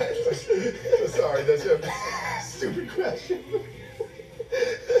 What? Sorry, that's a stupid question.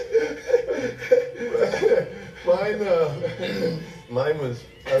 Mine was,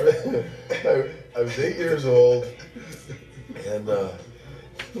 I was 8 years old, and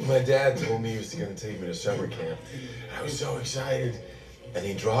my dad told me he was going to take me to summer camp. I was so excited, and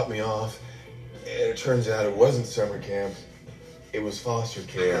he dropped me off, and it turns out it wasn't summer camp, it was foster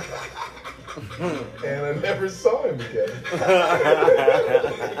care. And I never saw him again.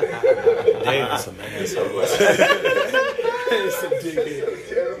 David's some asshole. It's a dickhead.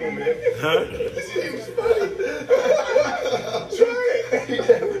 Terrible, man. Huh? He was funny. Try it. He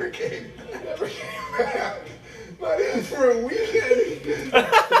never came back. Not even for a weekend.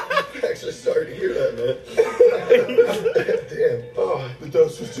 Actually, sorry to hear that, man. Damn. Oh, the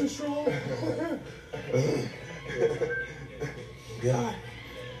dose was too strong. God.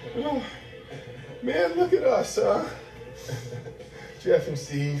 Oh, man, look at us, huh? Jeff and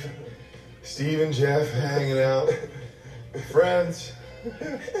Steve. Steve and Jeff hanging out. Friends. What?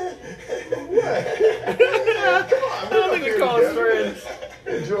 Come on, I don't think we call us friends.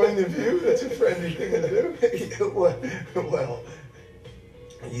 Enjoying the view? That's a friendly thing to do. Well,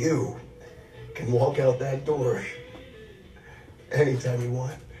 you can walk out that door anytime you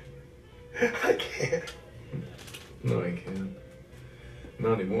want. I can't. No, I can't.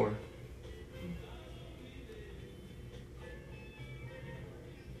 Not anymore.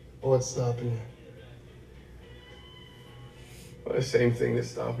 What's stopping you? Well, the same thing that's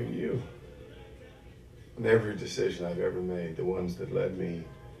stopping you. And every decision I've ever made, the ones that led me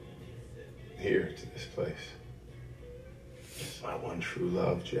here to this place. This is my one true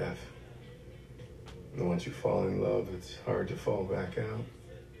love, Jeff. And once you fall in love, it's hard to fall back out.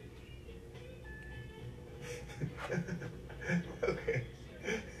 Okay.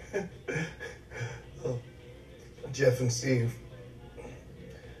 Well, Jeff and Steve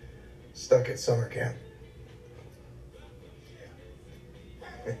stuck at summer camp.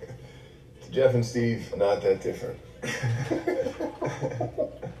 Jeff and Steve, not that different.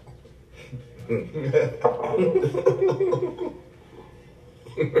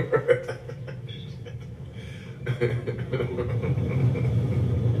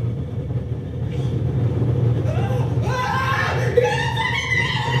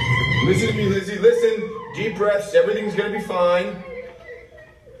 Listen to me, Lizzie, listen. Deep breaths, everything's gonna be fine.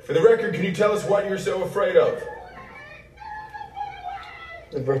 For the record, can you tell us what you're so afraid of?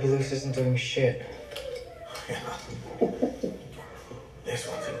 The tuberculosis isn't doing shit. This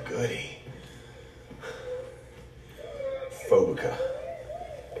one's a goodie. Phobica.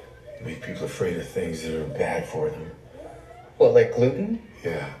 Make people afraid of things that are bad for them. What, like gluten?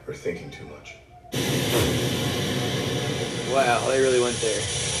 Yeah, or thinking too much. Wow, they really went there.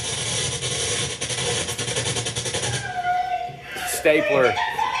 Stapler.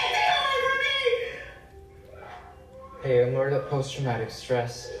 Hey, I'm worried about post-traumatic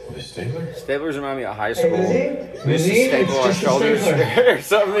stress. The stapler? Staplers remind me of high school. Hey, We used to staple our It's just a shoulders stapler. or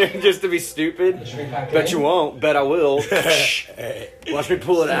something just to be stupid. Should we pack it Bet in? you won't. Bet I will. Watch me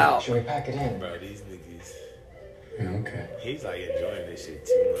pull it out. Should we pack it in? Bro, these niggas. Yeah, okay. He's like enjoying this shit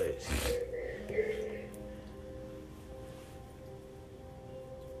too much.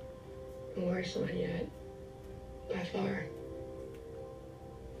 Worst one yet. By far.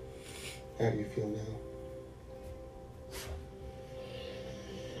 How do you feel now?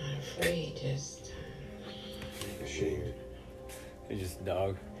 Not afraid, just. Ashamed. He's just a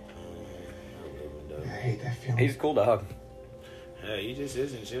dog. I hate that feeling. He's a cool dog. Hey, he just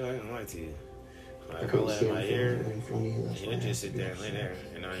isn't chill. I ain't lie to you. I Like, I couldn't let stand my for hair, it in front of you. That's why I he'll had just to sit be there and lay there,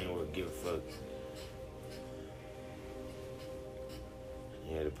 upset. and I ain't want to give a fuck.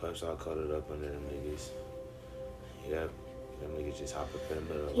 Yeah, the pups all cuddled up under them niggas. Yep, them niggas just hop up in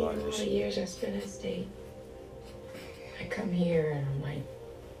the middle of You all know, that all the shit. years I spent at state. I come here and I'm like,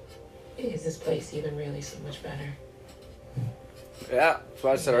 is this place even really so much better? Yeah, that's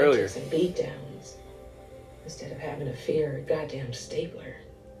what I said earlier. And beatdowns instead of having to fear a goddamn stapler.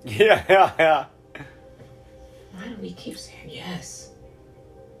 Yeah. Why do we keep saying yes?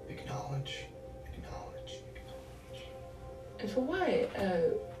 Acknowledge. And for what?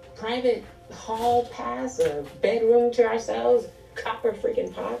 A private hall pass, a bedroom to ourselves, copper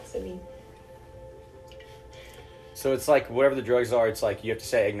freaking pots? I mean, So it's like whatever the drugs are, it's like you have to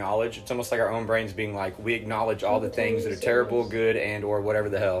say acknowledge. It's almost like our own brains being like, we acknowledge all the things that are terrible, good, and or whatever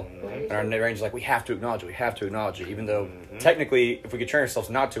the hell. And our brains is like, we have to acknowledge it, even though technically, if we could train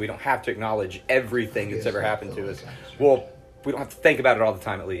ourselves not to, we don't have to acknowledge everything that's ever happened to us. Well, we don't have to think about it all the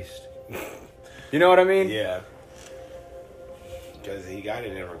time, at least. You know what I mean? Yeah. Because he got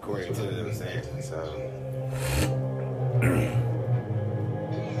it in recording too, you know what I'm saying? So,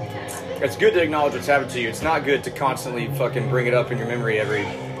 It's good to acknowledge what's happened to you. It's not good to constantly fucking bring it up in your memory every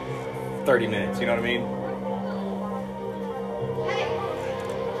 30 minutes. You know what I mean?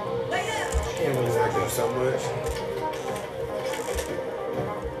 can't really like them so much.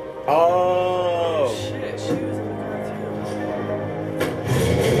 Oh. Shit, she was in the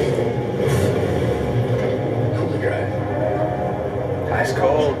Cool guy. Ice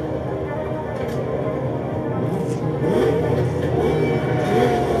cold.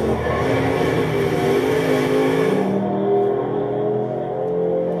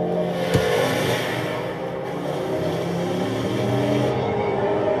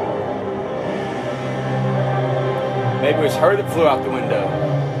 Maybe it was her that flew out the window.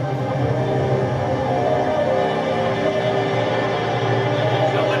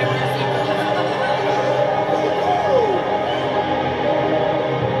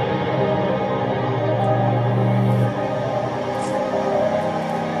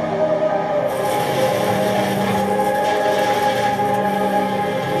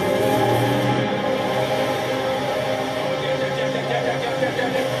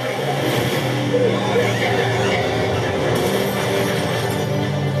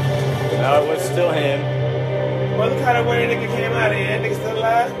 No, it was still him. Well, look how the way nigga came out of here. Nigga still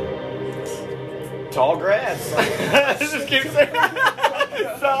alive? Tall grass. Just keep saying.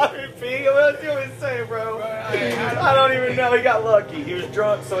 Sorry, P. What else you want me to say, bro? I don't even know. He got lucky. He was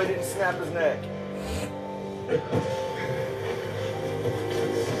drunk, so he didn't snap his neck.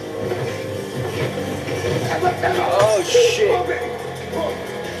 Oh, shit.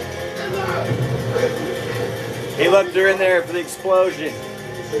 He left her in there for the explosion.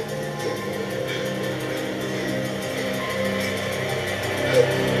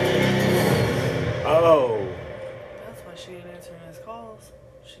 Oh. That's why she ain't answering his calls.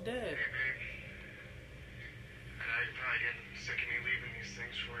 She did. I know you're probably getting sick of me leaving these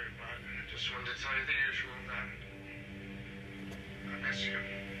things for you, but I just wanted to tell you the usual, that I miss you.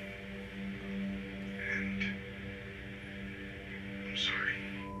 And I'm sorry.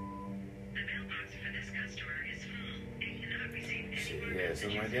 The mailbox for this customer is full. You cannot receive any Shit, more yeah,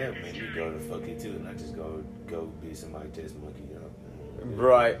 something like that. Maybe you go to fuck it too, and not just go be somebody test monkey, you know.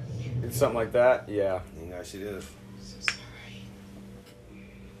 Right. It's something like that? Yeah. You ain't got shit else.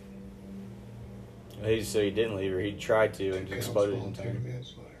 He said he didn't leave her. He tried to and exploded into her.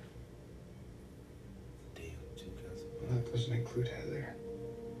 manslaughter. Damn, 2 counts. Well, that doesn't include Heather.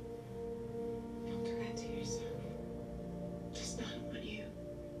 Don't do that to yourself.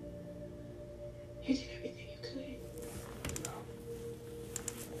 You did everything you could. No.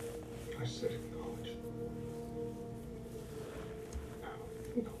 I said acknowledge. No.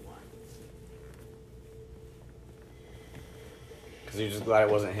 You know why? Because you're just glad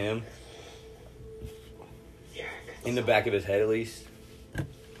it wasn't him? Yeah. In the back of his head, at least?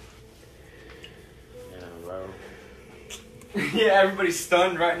 Bro. Yeah, everybody's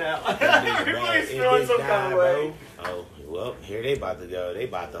stunned right now. Everybody's feeling some kind of way. Oh, well, here they about to go. They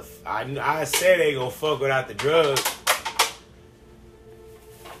about to... I said they gonna fuck without the drugs.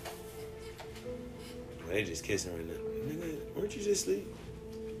 They just kissing right now. Nigga, weren't you just asleep?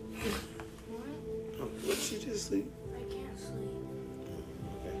 What? Oh, weren't you just asleep? I can't sleep.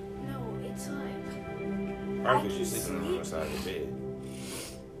 Okay. No, it's like. Probably because you're sleeping on the other side of the bed.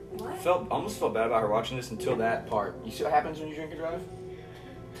 What? Almost felt bad about her watching this until that part. You see what happens when you drink and drive?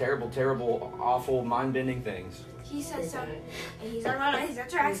 Terrible, terrible, awful, mind-bending things. He said something, and he's a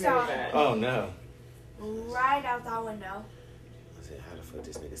track star Oh no. right out that window. I said, how the fuck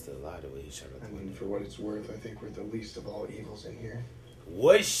this nigga still alive the way he shot out I the mean, window? for what it's worth, I think we're the least of all evils in here.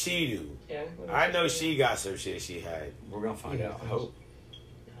 What she do? Yeah. I know she got some shit she had. We're gonna find out. I hope.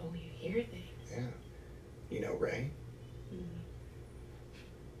 Oh, you hear things. Yeah. You know Ray?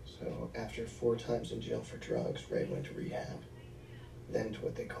 So, after 4 times in jail for drugs, Ray went to rehab. Then to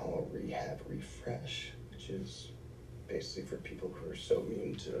what they call a rehab refresh, which is basically for people who are so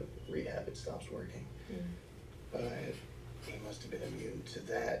immune to rehab it stops working. But he must have been immune to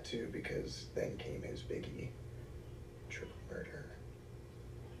that too, because then came his biggie, triple murder.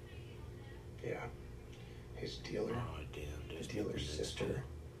 Yeah. His dealer, Oh, damn. the dealer's sister,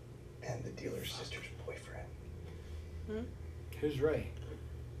 and the dealer's sister's boyfriend. Who's Ray?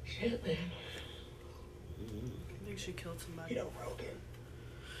 Shit, man. I think she killed somebody. You know Rogan?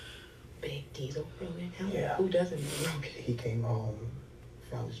 Big Diesel Rogan. Yeah. Who doesn't know Rogan? He came home,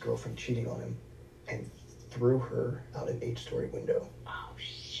 found his girlfriend cheating on him, and threw her out an 8-story window. Oh,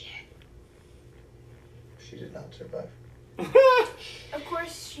 shit. She did not survive. Of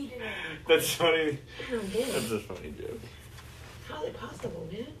course she didn't. That's funny. I don't get That's it. a funny joke. How's it possible,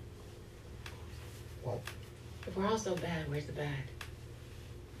 man? What? If we're all so bad, where's the bad?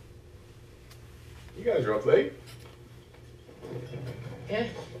 You guys are up late. Yeah.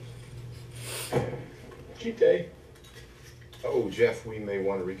 Cheat day. Oh, Jeff, we may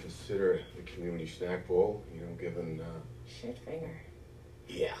want to reconsider the community snack bowl, you know, given, Shit finger.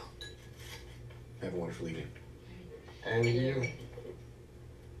 Yeah. Have a wonderful evening. And you.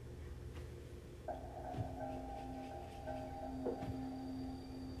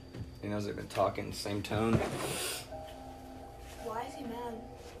 You know, they've been talking same tone. Why is he mad?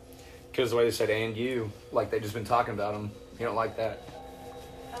 Because the way they said "and you," like they just been talking about him. You don't like that.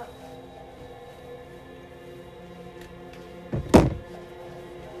 Oh.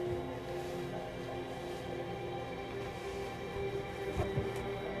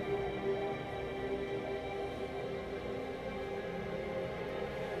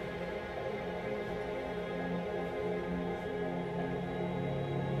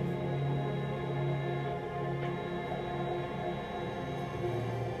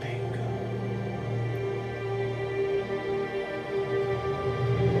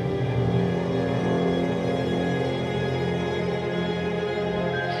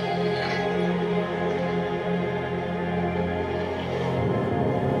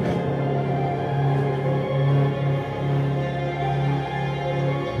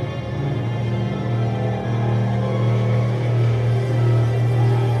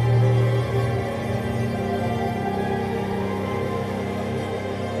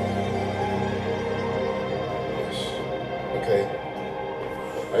 Okay.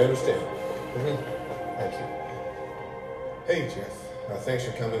 I understand. Thank you. Hey, Jeff. Thanks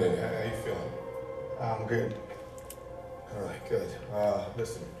for coming in. How you feeling? I'm good. All right, good.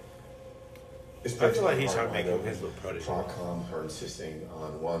 Listen. I feel like he's trying to make him his little protege. Procom are insisting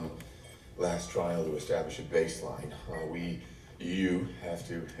on one last trial to establish a baseline. You have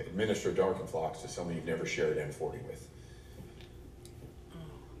to administer Darkenflox to someone you've never shared M40 with.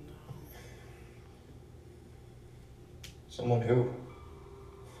 Someone who?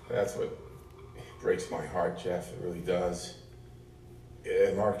 That's what breaks my heart, Jeff. It really does.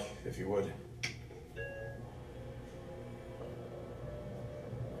 Mark, if you would.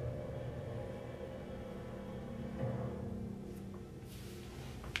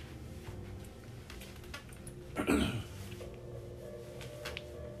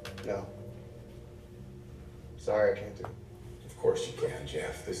 No. Sorry, I can't do it. Of course you can,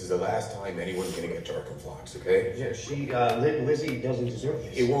 Jeff. This is the last time anyone's gonna get Darkenflox, okay? Yeah, Lizzie doesn't deserve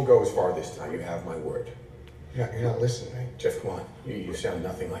this. It won't go as far this time. You have my word. You're not listening, right? Jeff, come on. You sound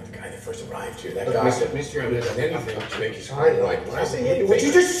nothing like the guy that first arrived here. That Look, guy mister, mister, I'm done just- anything to make you Sorry, scream like Mike. I say anything. Would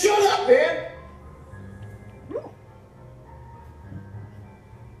you just shut up, man?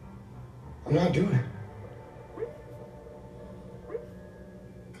 I'm not doing it.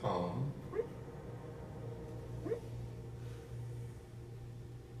 Calm.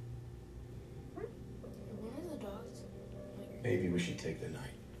 One of the dogs. Maybe we should take the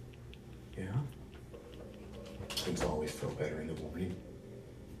night. Yeah? Things always feel better in the morning.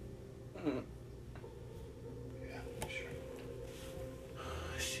 Yeah, sure.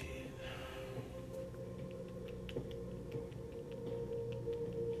 Oh, shit.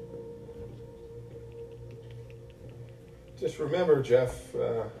 Just remember, Jeff,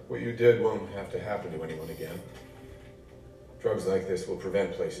 what you did won't have to happen to anyone again. Drugs like this will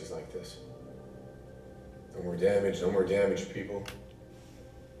prevent places like this. No more damage, people.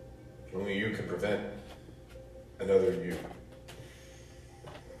 Only you can prevent another you.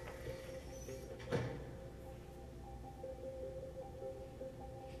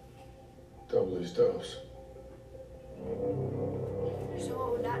 Double his dose. So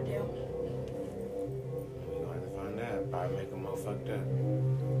what would that do? We gonna have to find out. Probably make him all fucked up.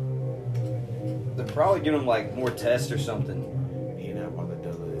 They're probably giving him like more tests or something. He not about to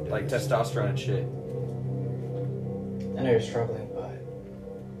double it. Like testosterone and shit. I know you're struggling, but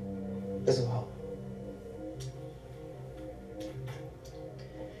this will help.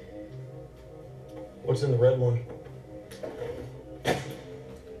 What's in the red one?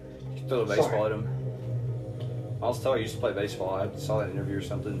 You throw a baseball at him. I was told he used to play baseball. I saw that interview or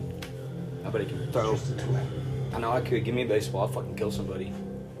something. I bet he can throw. I know I could. Give me a baseball. I'd fucking kill somebody.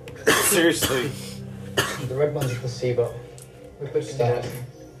 Seriously. The red one's a placebo. Liquid status.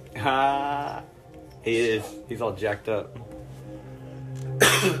 Ah, he is. He's all jacked up.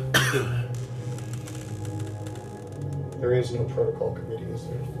 There is no protocol committee, is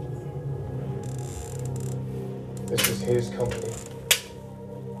there? This is his company.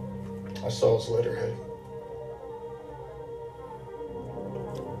 I saw his letterhead.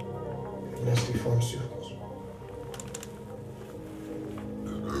 Nestle Pharmaceuticals.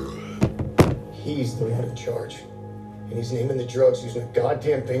 He's the one in charge. And he's naming the drugs using a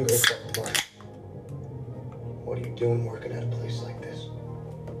goddamn bingo fucking mark. What are you doing working at a place like this?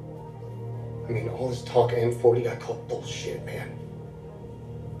 I mean, all this talk of M40 I call bullshit, man.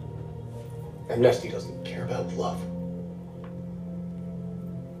 Amnesty doesn't care about love.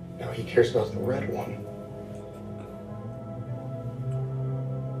 Now he cares about the red one.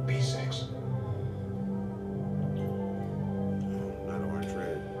 B6. Not orange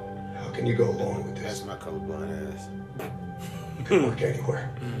red. How can you go along with this? That's my colorblind ass. You can work anywhere.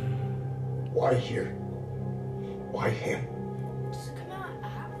 Why here? Why him?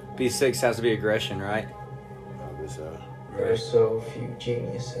 B6 has to be aggression, right? Probably so. There are so few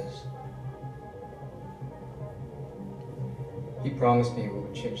geniuses. He promised me we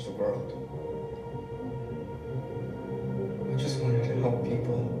would change the world. I just wanted to help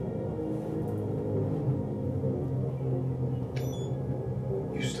people.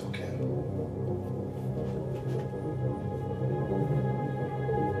 You still can.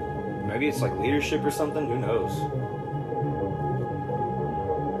 Maybe it's like leadership or something. Who knows?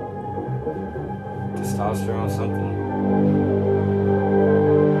 Testosterone or something.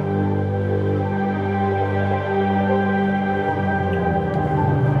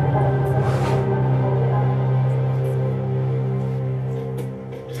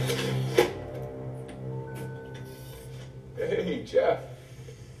 Hey, Jeff.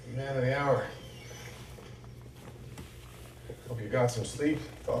 Man of the hour. Hope you got some sleep,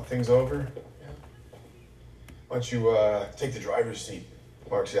 thought things over. Yeah. Why don't you take the driver's seat?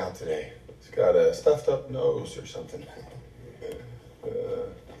 Mark's out today. He's got a stuffed up nose or something.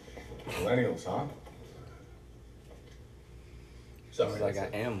 Millennials, huh? Sounds like I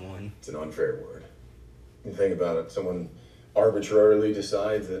am one. It's an unfair word. You think about it, someone arbitrarily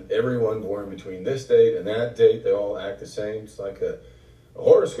decides that everyone born between this date and that date, they all act the same. It's like a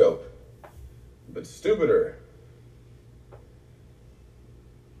horoscope, but stupider.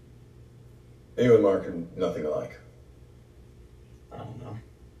 You and Mark are nothing alike. I don't know.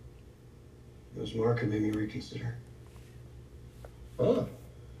 It was Mark who made me reconsider. Huh.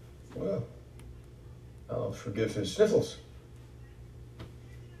 Well, I'll forgive his sniffles.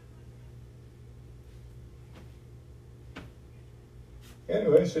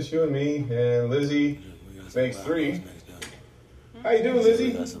 Anyway, it's just you and me, and Lizzie makes 3. How you doing, Lizzie?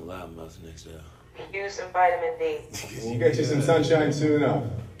 We got some loud mouths next up. Use some vitamin D. We'll get you some sunshine soon enough.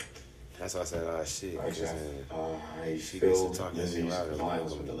 That's why I said, oh shit. All right, Jeff. I she gets to filled talk to Lizzie's me louder.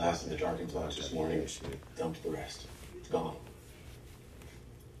 vials with the last of the dark influx this morning. Dumped the rest. It's gone.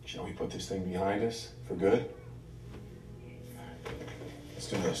 Shall we put this thing behind us for good? Let's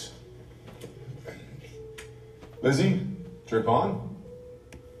do this. Lizzie, drip on.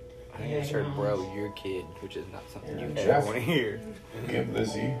 I just heard, bro, you're a kid, which is not something you Jeff, ever want to hear. Give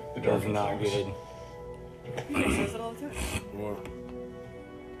Lizzie the dark That's not influx. good. He says it all the time. What?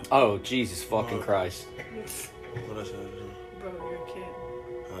 Oh, Jesus fucking Christ. What else? Bro, you're a kid.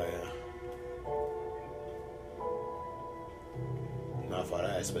 Oh yeah. No, I thought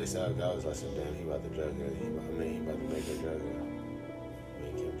I had spaced out. I was like, damn, he about to drug her. He about to make her drug her.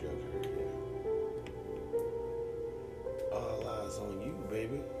 Make him drug her. Yeah. All eyes on you,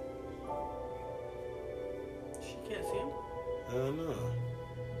 baby. She can't see him? Hell no.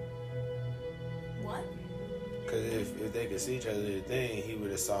 What? Cause if they could see each other, thing he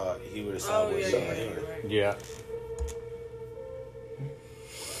would have saw what he saw yeah, him. right. Yeah.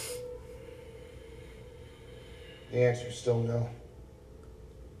 The answer's still no.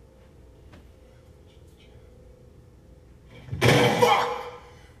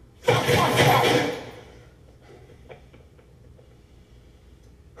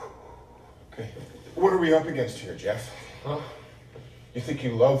 Okay. What are we up against here, Jeff? Huh? You think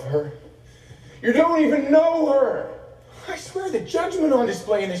you love her? You don't even know her! I swear the judgment on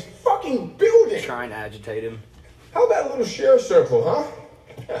display in this fucking building! Try and agitate him. How about a little share circle, huh?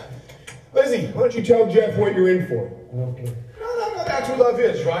 Lizzie, why don't you tell Jeff what you're in for? Okay. No, that's what love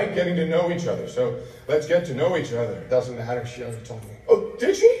is, right? Getting to know each other. So let's get to know each other. Doesn't matter, she already told me. Oh,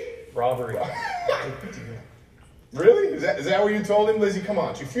 did she? Robbery. Really? Is that what you told him? Lizzie, come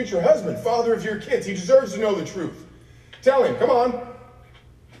on. It's your future husband, father of your kids. He deserves to know the truth. Tell him, come on.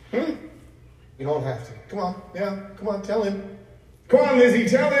 Hmm? You don't have to. Come on, yeah, come on, tell him. Come on, Lizzie,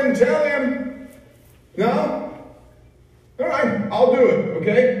 tell him. No? All right, I'll do it,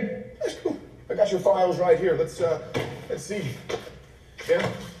 okay? That's cool. I got your files right here. Let's see. Yeah?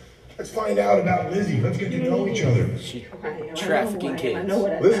 Let's find out about Lizzie. Let's get to know each other. Trafficking kids.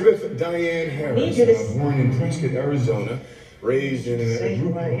 Elizabeth Diane Harris, born in Prescott, Arizona, raised in a... Say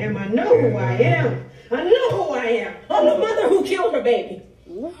who I am. I know who I am. I know who I am. I'm the mother who killed her baby.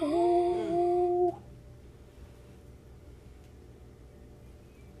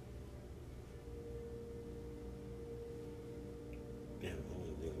 Damn, I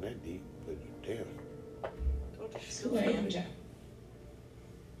wasn't thinking that deep, but damn. That's who I am, Jeff.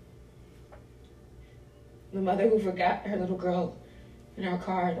 The mother who forgot her little girl in our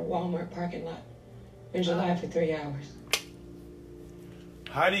car in a Walmart parking lot in July for 3 hours.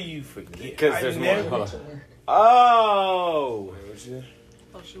 How do you forget? Because there's more. Oh!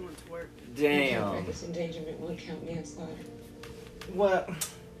 Oh, she went to work. Damn. Reckless endangerment, 1 count manslaughter. What?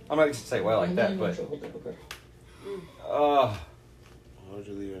 I'm not going to say well like that, but. Why would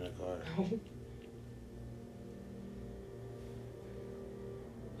you leave her in the car?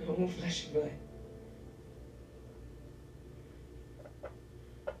 No flesh and blood.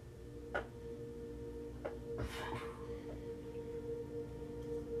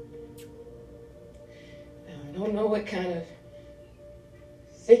 I don't know what kind of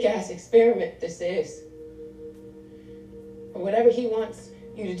sick-ass experiment this is. Or whatever he wants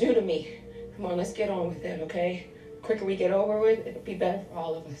you to do to me. Come on, let's get on with it, okay? The quicker we get over with, it'll be better for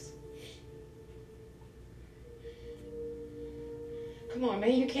all of us. Come on,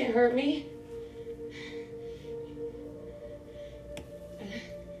 man, you can't hurt me.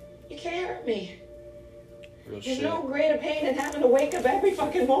 You can't hurt me. Real There's shit. no greater pain than having to wake up every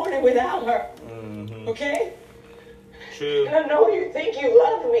fucking morning without her. Mm-hmm. Okay? True. And I know you think you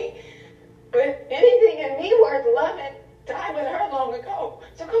love me, but anything in me worth loving died with her long ago.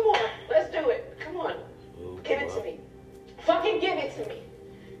 So come on, let's do it. Come on. Give it to me. Fucking give it to me.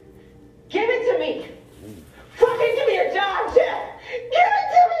 Give it to me. Fucking give me your job, Jeff. Give it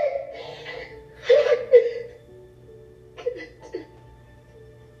to me. Give it to me.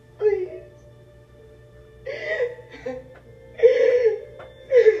 Please.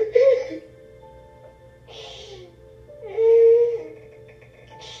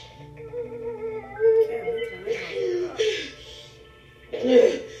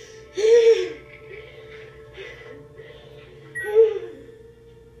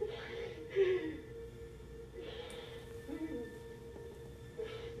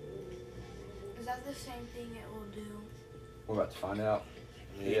 Is that the same thing it will do? We're about to find out.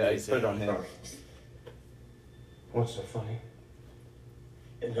 Yeah, you put it on him. What's so funny?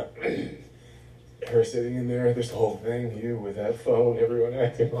 And, her sitting in there, this whole thing, you with that phone, everyone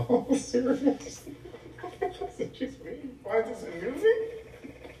acting all serious. It's just me. Why is this amusing?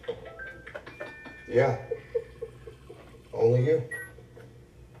 Yeah. Only you.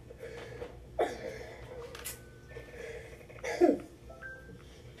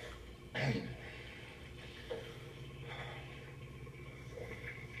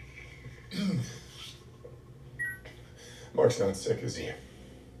 Mark's not sick, is he?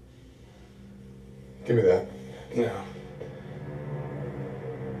 Give me that. No.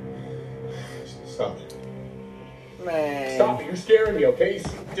 Stop it. Man. Stop it. You're scaring me, okay?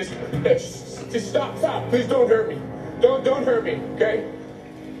 Just stop. Please don't hurt me. Don't hurt me, okay?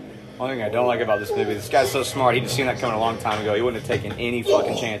 One thing I don't like about this movie, this guy's so smart, he just seen that coming a long time ago. He wouldn't have taken any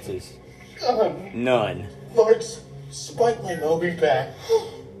fucking chances. None. Mark's spiked my Moby pack.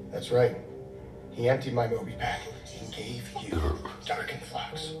 That's right. He emptied my Moby pack. He gave you Darkened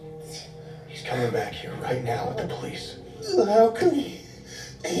Flux. He's coming back here right now with the police. How come you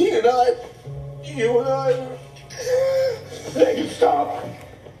and I... Make him stop.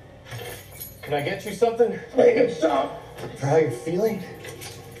 Can I get you something? Make him stop. For how you're feeling?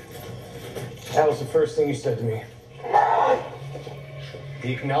 That was the first thing you said to me.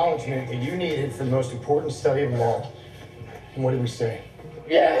 The acknowledgement that you needed for the most important study of them all. And what did we say?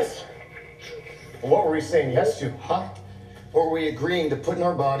 Yes. Well, what were we saying yes to, huh? What were we agreeing to put in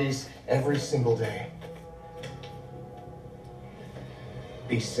our bodies every single day?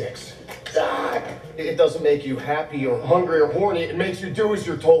 B6. It doesn't make you happy or hungry or horny. It makes you do as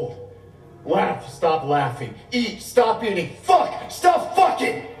you're told. Laugh, stop laughing. Eat, stop eating. Fuck, stop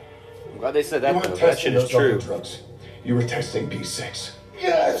fucking. I'm glad they said that, You though. weren't That testing shit is those other true. drugs. You were testing B6.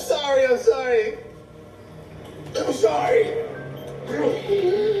 Yeah, I'm sorry. I'm sorry.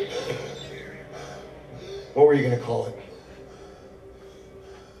 What were you gonna call it?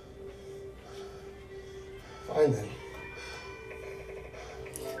 Fine then.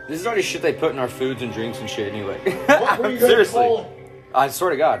 This is already shit they put in our foods and drinks and shit anyway. What were you gonna Seriously. call it? I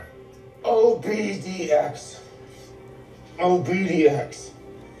swear to God. OBDX. Obedience.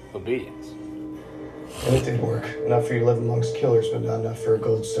 Obedience. And it did work. Enough for you to live amongst killers, but not enough for a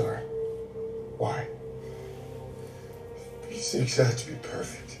gold star. Why? B6 had to be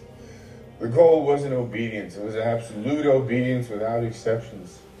perfect. The goal wasn't obedience. It was absolute obedience without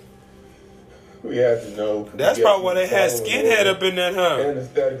exceptions. We had to know. That's probably why they had Skinhead up in that, huh?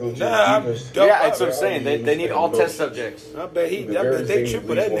 Anesthetical Nah, Yeah, that's what I'm saying. They need all test subjects. I bet they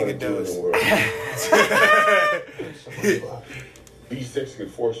triple that nigga does. B6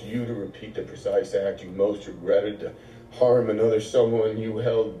 could force you to repeat the precise act you most regretted, to harm another someone you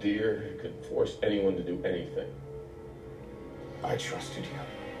held dear. It could force anyone to do anything. I trusted you.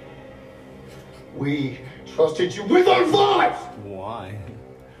 We trusted you with our lives! Why?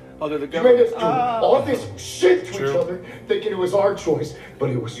 Oh, they're the You made government. us do all this shit to each other, thinking it was our choice, but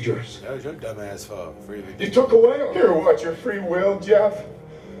it was yours. That was your dumbass fault. Freely. You took away our... Here, what, your free will, Jeff?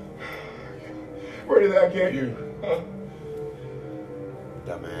 Where did that get you? Huh?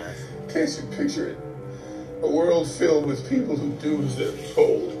 Dumbass. Can't you picture it? A world filled with people who do as they're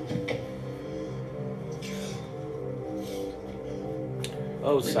told.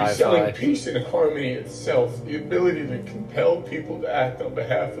 Oh, We'd be selling sci-fi. peace and harmony itself, the ability to compel people to act on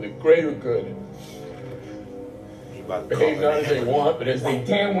behalf of the greater good. Behave not as they want, but as they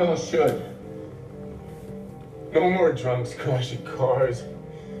damn well should. No more drunks crashing cars,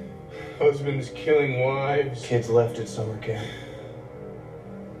 husbands killing wives. Kids left at summer camp.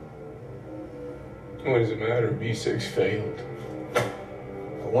 What does it matter? B6 failed.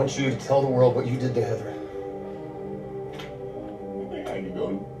 I want you to tell the world what you did to Heather. I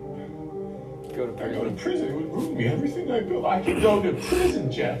could go to prison. It would ruin me. Everything I built. I could go to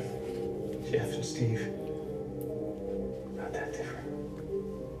prison, Jeff. Jeff and Steve. Not that different.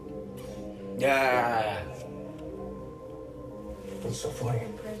 Yeah. What's so funny?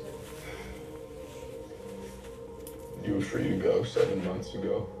 You were free to go 7 months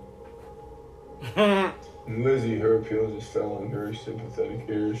ago. And Lizzie, her appeal just fell on very sympathetic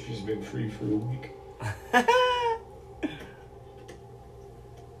ears. She's been free for a week.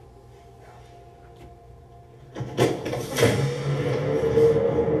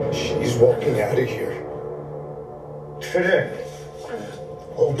 She's walking out of here. Today.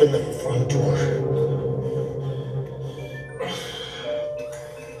 Open the front door.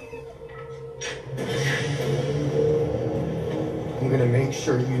 I'm gonna make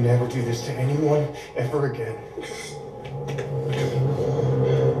sure you never do this to anyone ever again.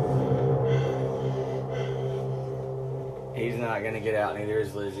 He's not gonna get out, neither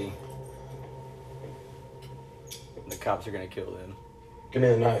is Lizzie. The cops are gonna kill them. Give me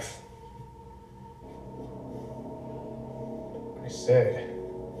the knife. I said,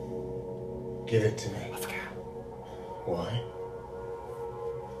 give it to me. Let's go. Why?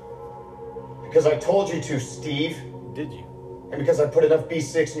 Because I told you to, Steve. Did you? And because I put enough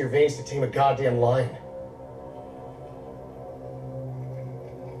B6 in your veins to tame a goddamn lion.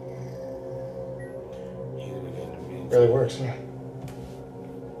 Really works, huh?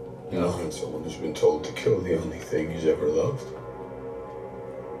 No, and someone who's been told to kill the only thing he's ever loved.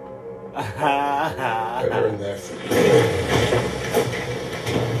 I learned that from you.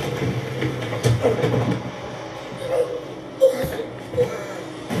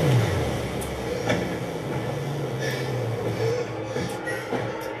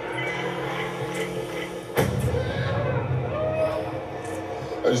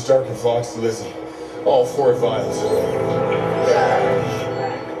 I just darkened Fox to Lizzie. All 4 vials.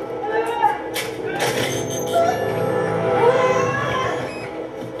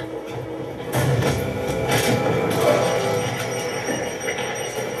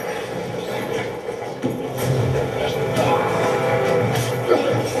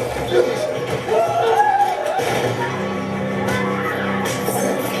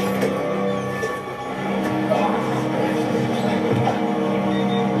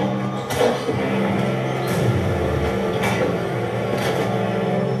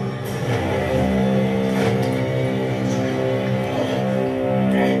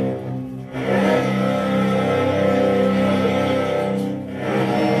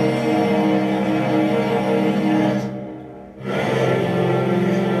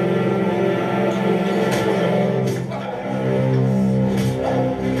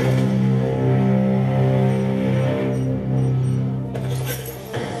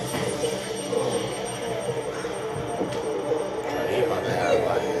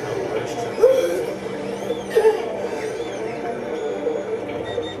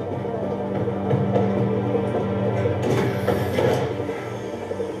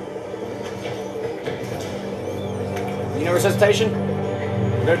 You know resuscitation?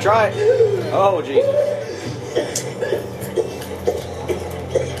 We're gonna try it. Oh, Jesus.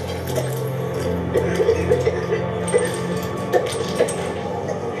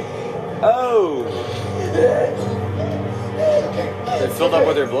 Oh! They filled up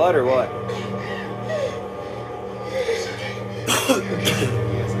with their blood or what?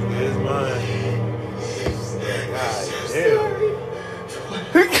 It's mine. God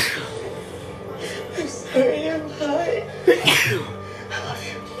I'm sorry, I'm high.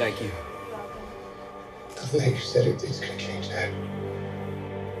 Thank you. Nothing that you said is gonna change that.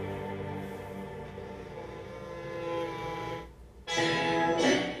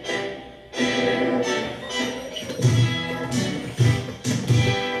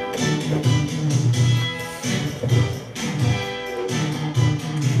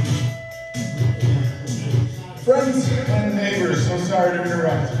 Friends and neighbors, so sorry to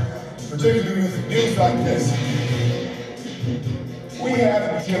interrupt, particularly with news like this. We have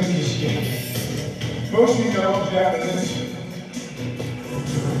attempted escape. Most of you know Jeff and Lizzie.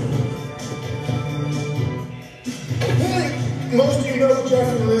 Most of you know Jeff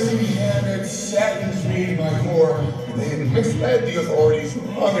and Lizzie, and it saddens me to my core. They misled the authorities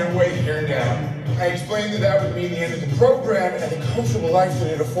on their way here now. I explained that would mean the end of the program and the comfortable life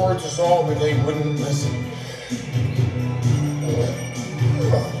that it affords us all, but they wouldn't listen.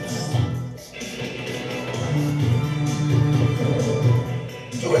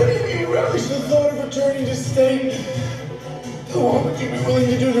 Do any of you relish the thought of returning to state? What would you be willing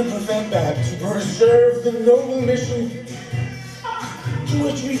to do to prevent that? To preserve the noble mission to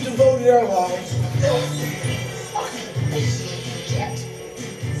which we've devoted our lives?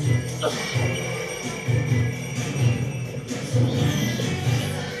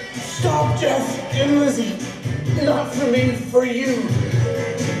 Stop, Jeff and Lizzie. Not for me, for you.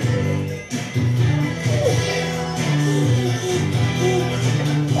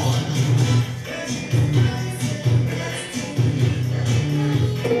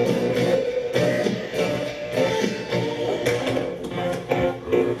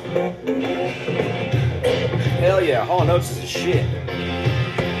 Hell yeah, Hall & Oates is a shit.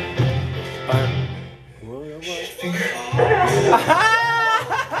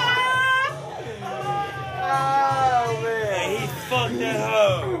 Oh man, he fucked that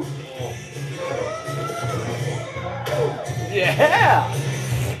hoe. Yeah.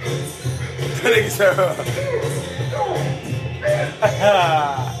 I think so.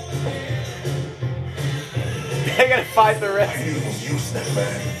 They gotta fight the rest. Use that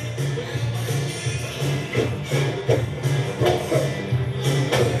man.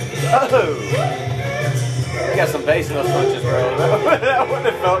 Oh! You got some bass in those punches, bro. That wouldn't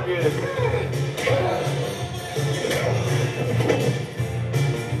have felt good.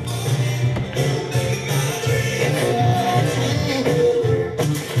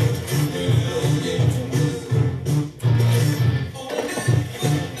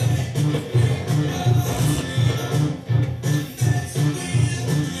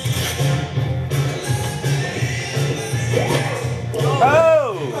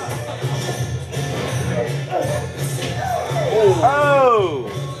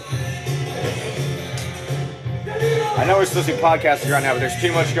 know we're supposed to be podcasting right now, but there's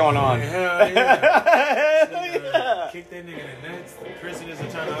too much going on. Hell yeah. Kick that nigga in the nuts. The prisoners are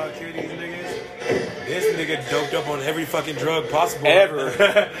trying to out kill these niggas. This nigga doped up on every fucking drug possible. Ever.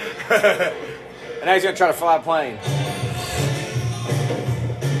 And now he's gonna try to fly a plane.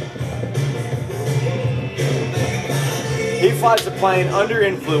 He flies the plane under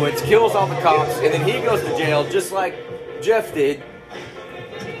influence, kills all the cops, and then he goes to jail just like Jeff did.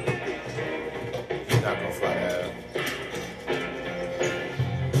 He's not gonna fly that.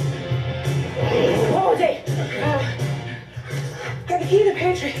 Oh, Dave. Got the key to the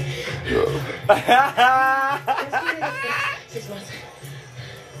pantry. 6 months.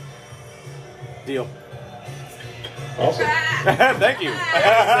 Deal. Awesome. Thank you.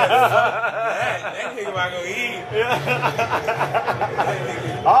 That nigga might go eat.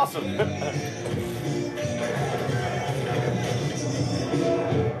 Awesome.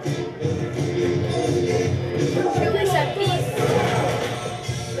 Really said peace.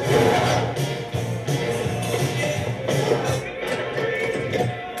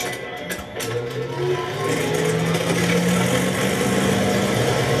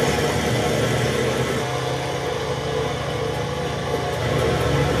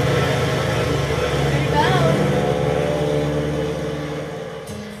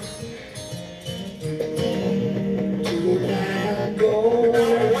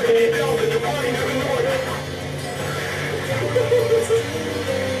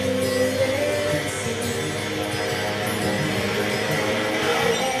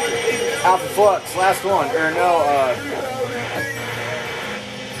 Alpha Flux, last one. Or no,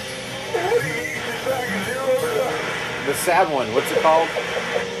 the sad one. What's it called?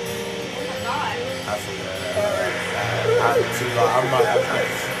 I forgot. I'm about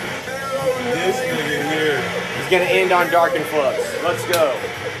this nigga here. He's gonna end on Dark and Flux. Let's go.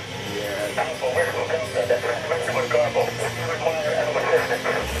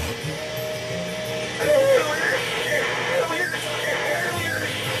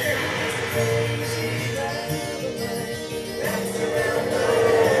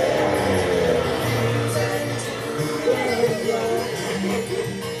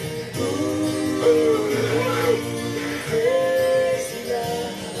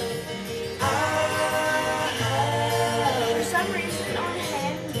 For some reason, on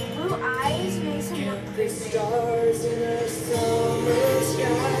him, blue eyes makes him look creepy. Stars in a summer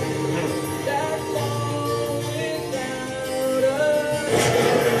sky that fall without us.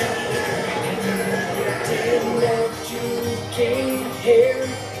 Pretend that you can't hear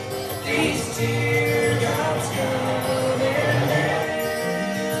these teardrops coming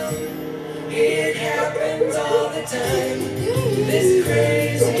down. It happens all the time. This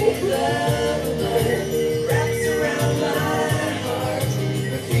crazy love of mine wraps around my heart,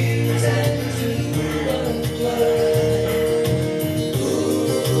 refusing to unplug.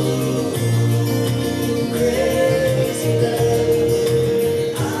 Ooh, crazy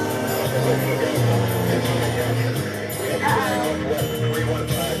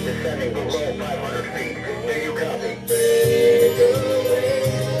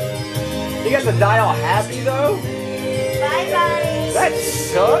You got the dial happy though? Bye bye. That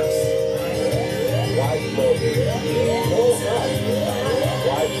sucks.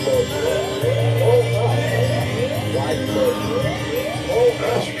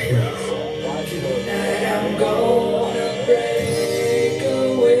 Tonight I'm gonna break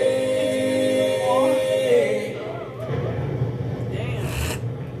away.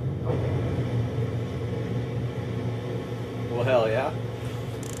 Well, hell yeah.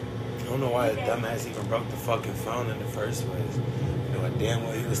 I don't know why the dumbass even broke the fucking phone in the first place. You know, damn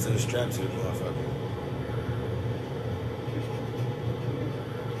well he was still strapped to the motherfucker.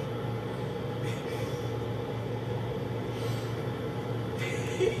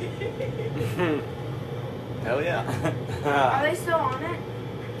 Hell yeah. Are they still on it?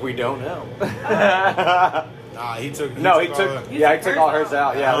 We don't know. Nah, he took. He took all hers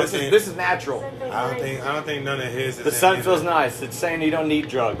out. Yeah, I this don't is natural. I don't think none of his. Is The sun in feels either. nice. It's saying you don't need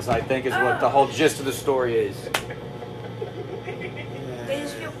drugs, I think is what the whole gist of the story is. They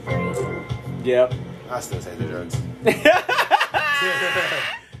just feel free. Yep. I still say the drugs.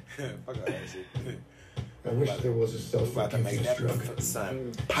 Fuck all that shit. I wish there was a About to make self-forgiveness that drug. for the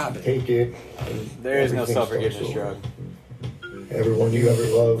sun pop it. Take it. and There is no everything self-forgiveness starts drug. over. Everyone you ever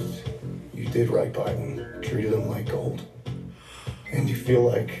loved, you did right by them, treated them like gold. And you feel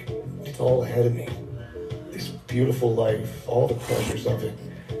like it's all ahead of me. This beautiful life, all the pleasures of it,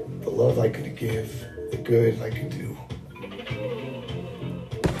 the love I could give, the good I could do.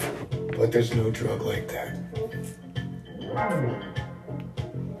 But there's no drug like that.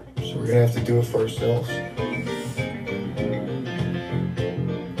 So we're gonna have to do it for ourselves.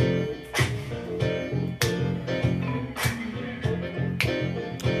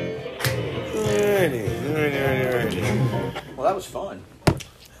 Well, that was fun.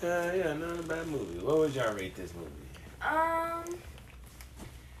 Yeah, not a bad movie. What would y'all rate this movie?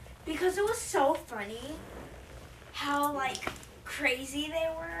 Because it was so funny how like crazy they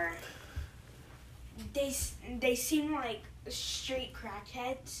were. They seemed like straight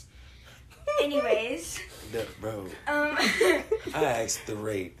crackheads. Anyways. Bro. I asked the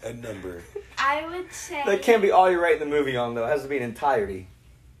rate, a number. I would say That can't be all you rate the movie on, though. It has to be an entirety.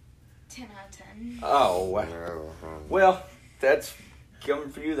 10 out of 10. Oh, wow. Well, that's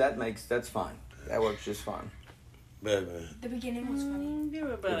coming for you. That's fine. That works just fine. The beginning was funny. Give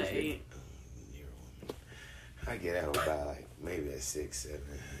it about an 8. I get out about like maybe a 6, 7.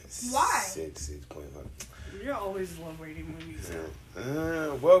 Why? 6.5. You're always love rating movies.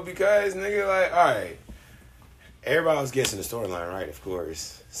 Well, because nigga, like, all right, everybody was guessing the storyline, right? Of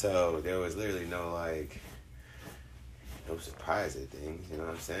course. So there was literally no like, no surprise at things. You know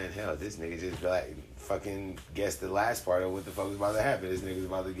what I'm saying? Hell, this nigga just like fucking guessed the last part of what the fuck was about to happen. This nigga was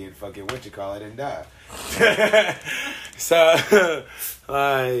about to get fucking whatchamacallit and die. So,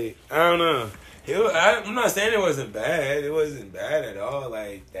 like, I don't know. I'm not saying it wasn't bad. It wasn't bad at all.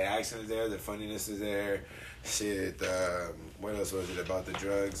 Like, the action was there, the funniness was there. Shit, what else was it about the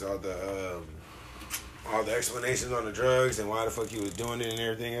drugs? All the explanations on the drugs and why the fuck he was doing it and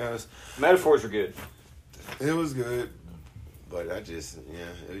everything else. Metaphors were good. It was good, but it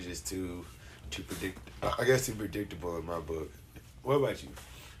was just too predictable. I guess too predictable in my book. What about you,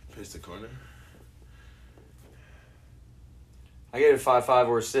 Mr. Corner? I gave it a 5.5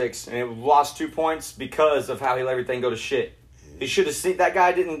 or a 6, and it lost 2 points because of how he let everything go to shit. He should have seen that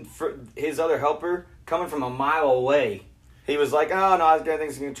guy his other helper coming from a mile away. He was like, oh no,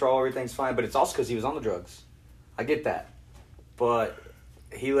 everything's in control, everything's fine, but it's also because he was on the drugs. I get that, but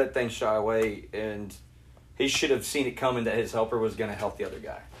he let things shy away, and he should have seen it coming that his helper was gonna help the other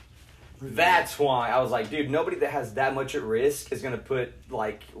guy. That's why I was like, dude, nobody that has that much at risk is gonna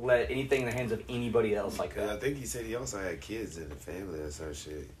let anything in the hands of anybody else like that. I think he said he also had kids in the family or some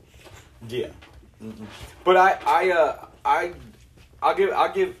shit. Yeah, but I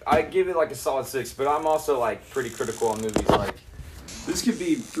give it like a solid 6. But I'm also like pretty critical on movies. Like, this could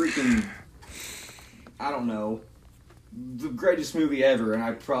be freaking, I don't know, the greatest movie ever, and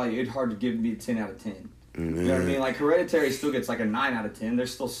it'd hard to give me a 10 out of 10. You know what I mean? Like, Hereditary still gets like a 9 out of 10.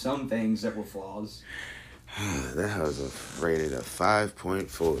 There's still some things that were flaws. That was rated a 5.4.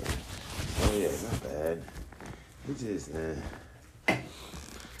 Oh yeah, not bad. It just,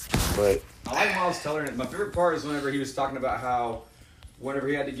 but I like Miles Teller. My favorite part is whenever he was talking about how, whenever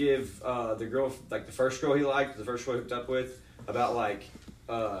he had to give the girl, like the first girl he liked, the first girl he hooked up with, about like,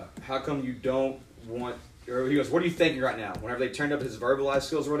 how come you don't want, or he goes, what are you thinking right now? Whenever they turned up his verbalized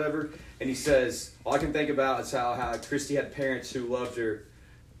skills or whatever, and he says, all I can think about is how Christy had parents who loved her.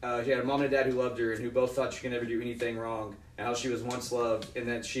 She had a mom and a dad who loved her and who both thought she could never do anything wrong, and how she was once loved, and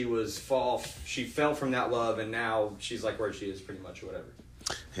then she fell from that love, and now she's like where she is pretty much or whatever.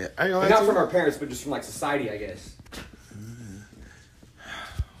 Yeah, not from our parents, but just from like society, I guess.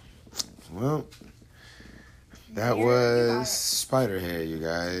 Well, that was SpiderHead, you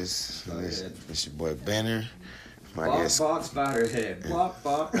guys. It's your boy Banner. Block, SpiderHead. Block.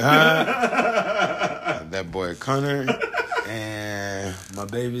 That boy Connor. And my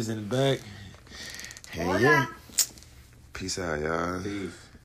baby's in the back. And yeah. Peace out, y'all. Peace.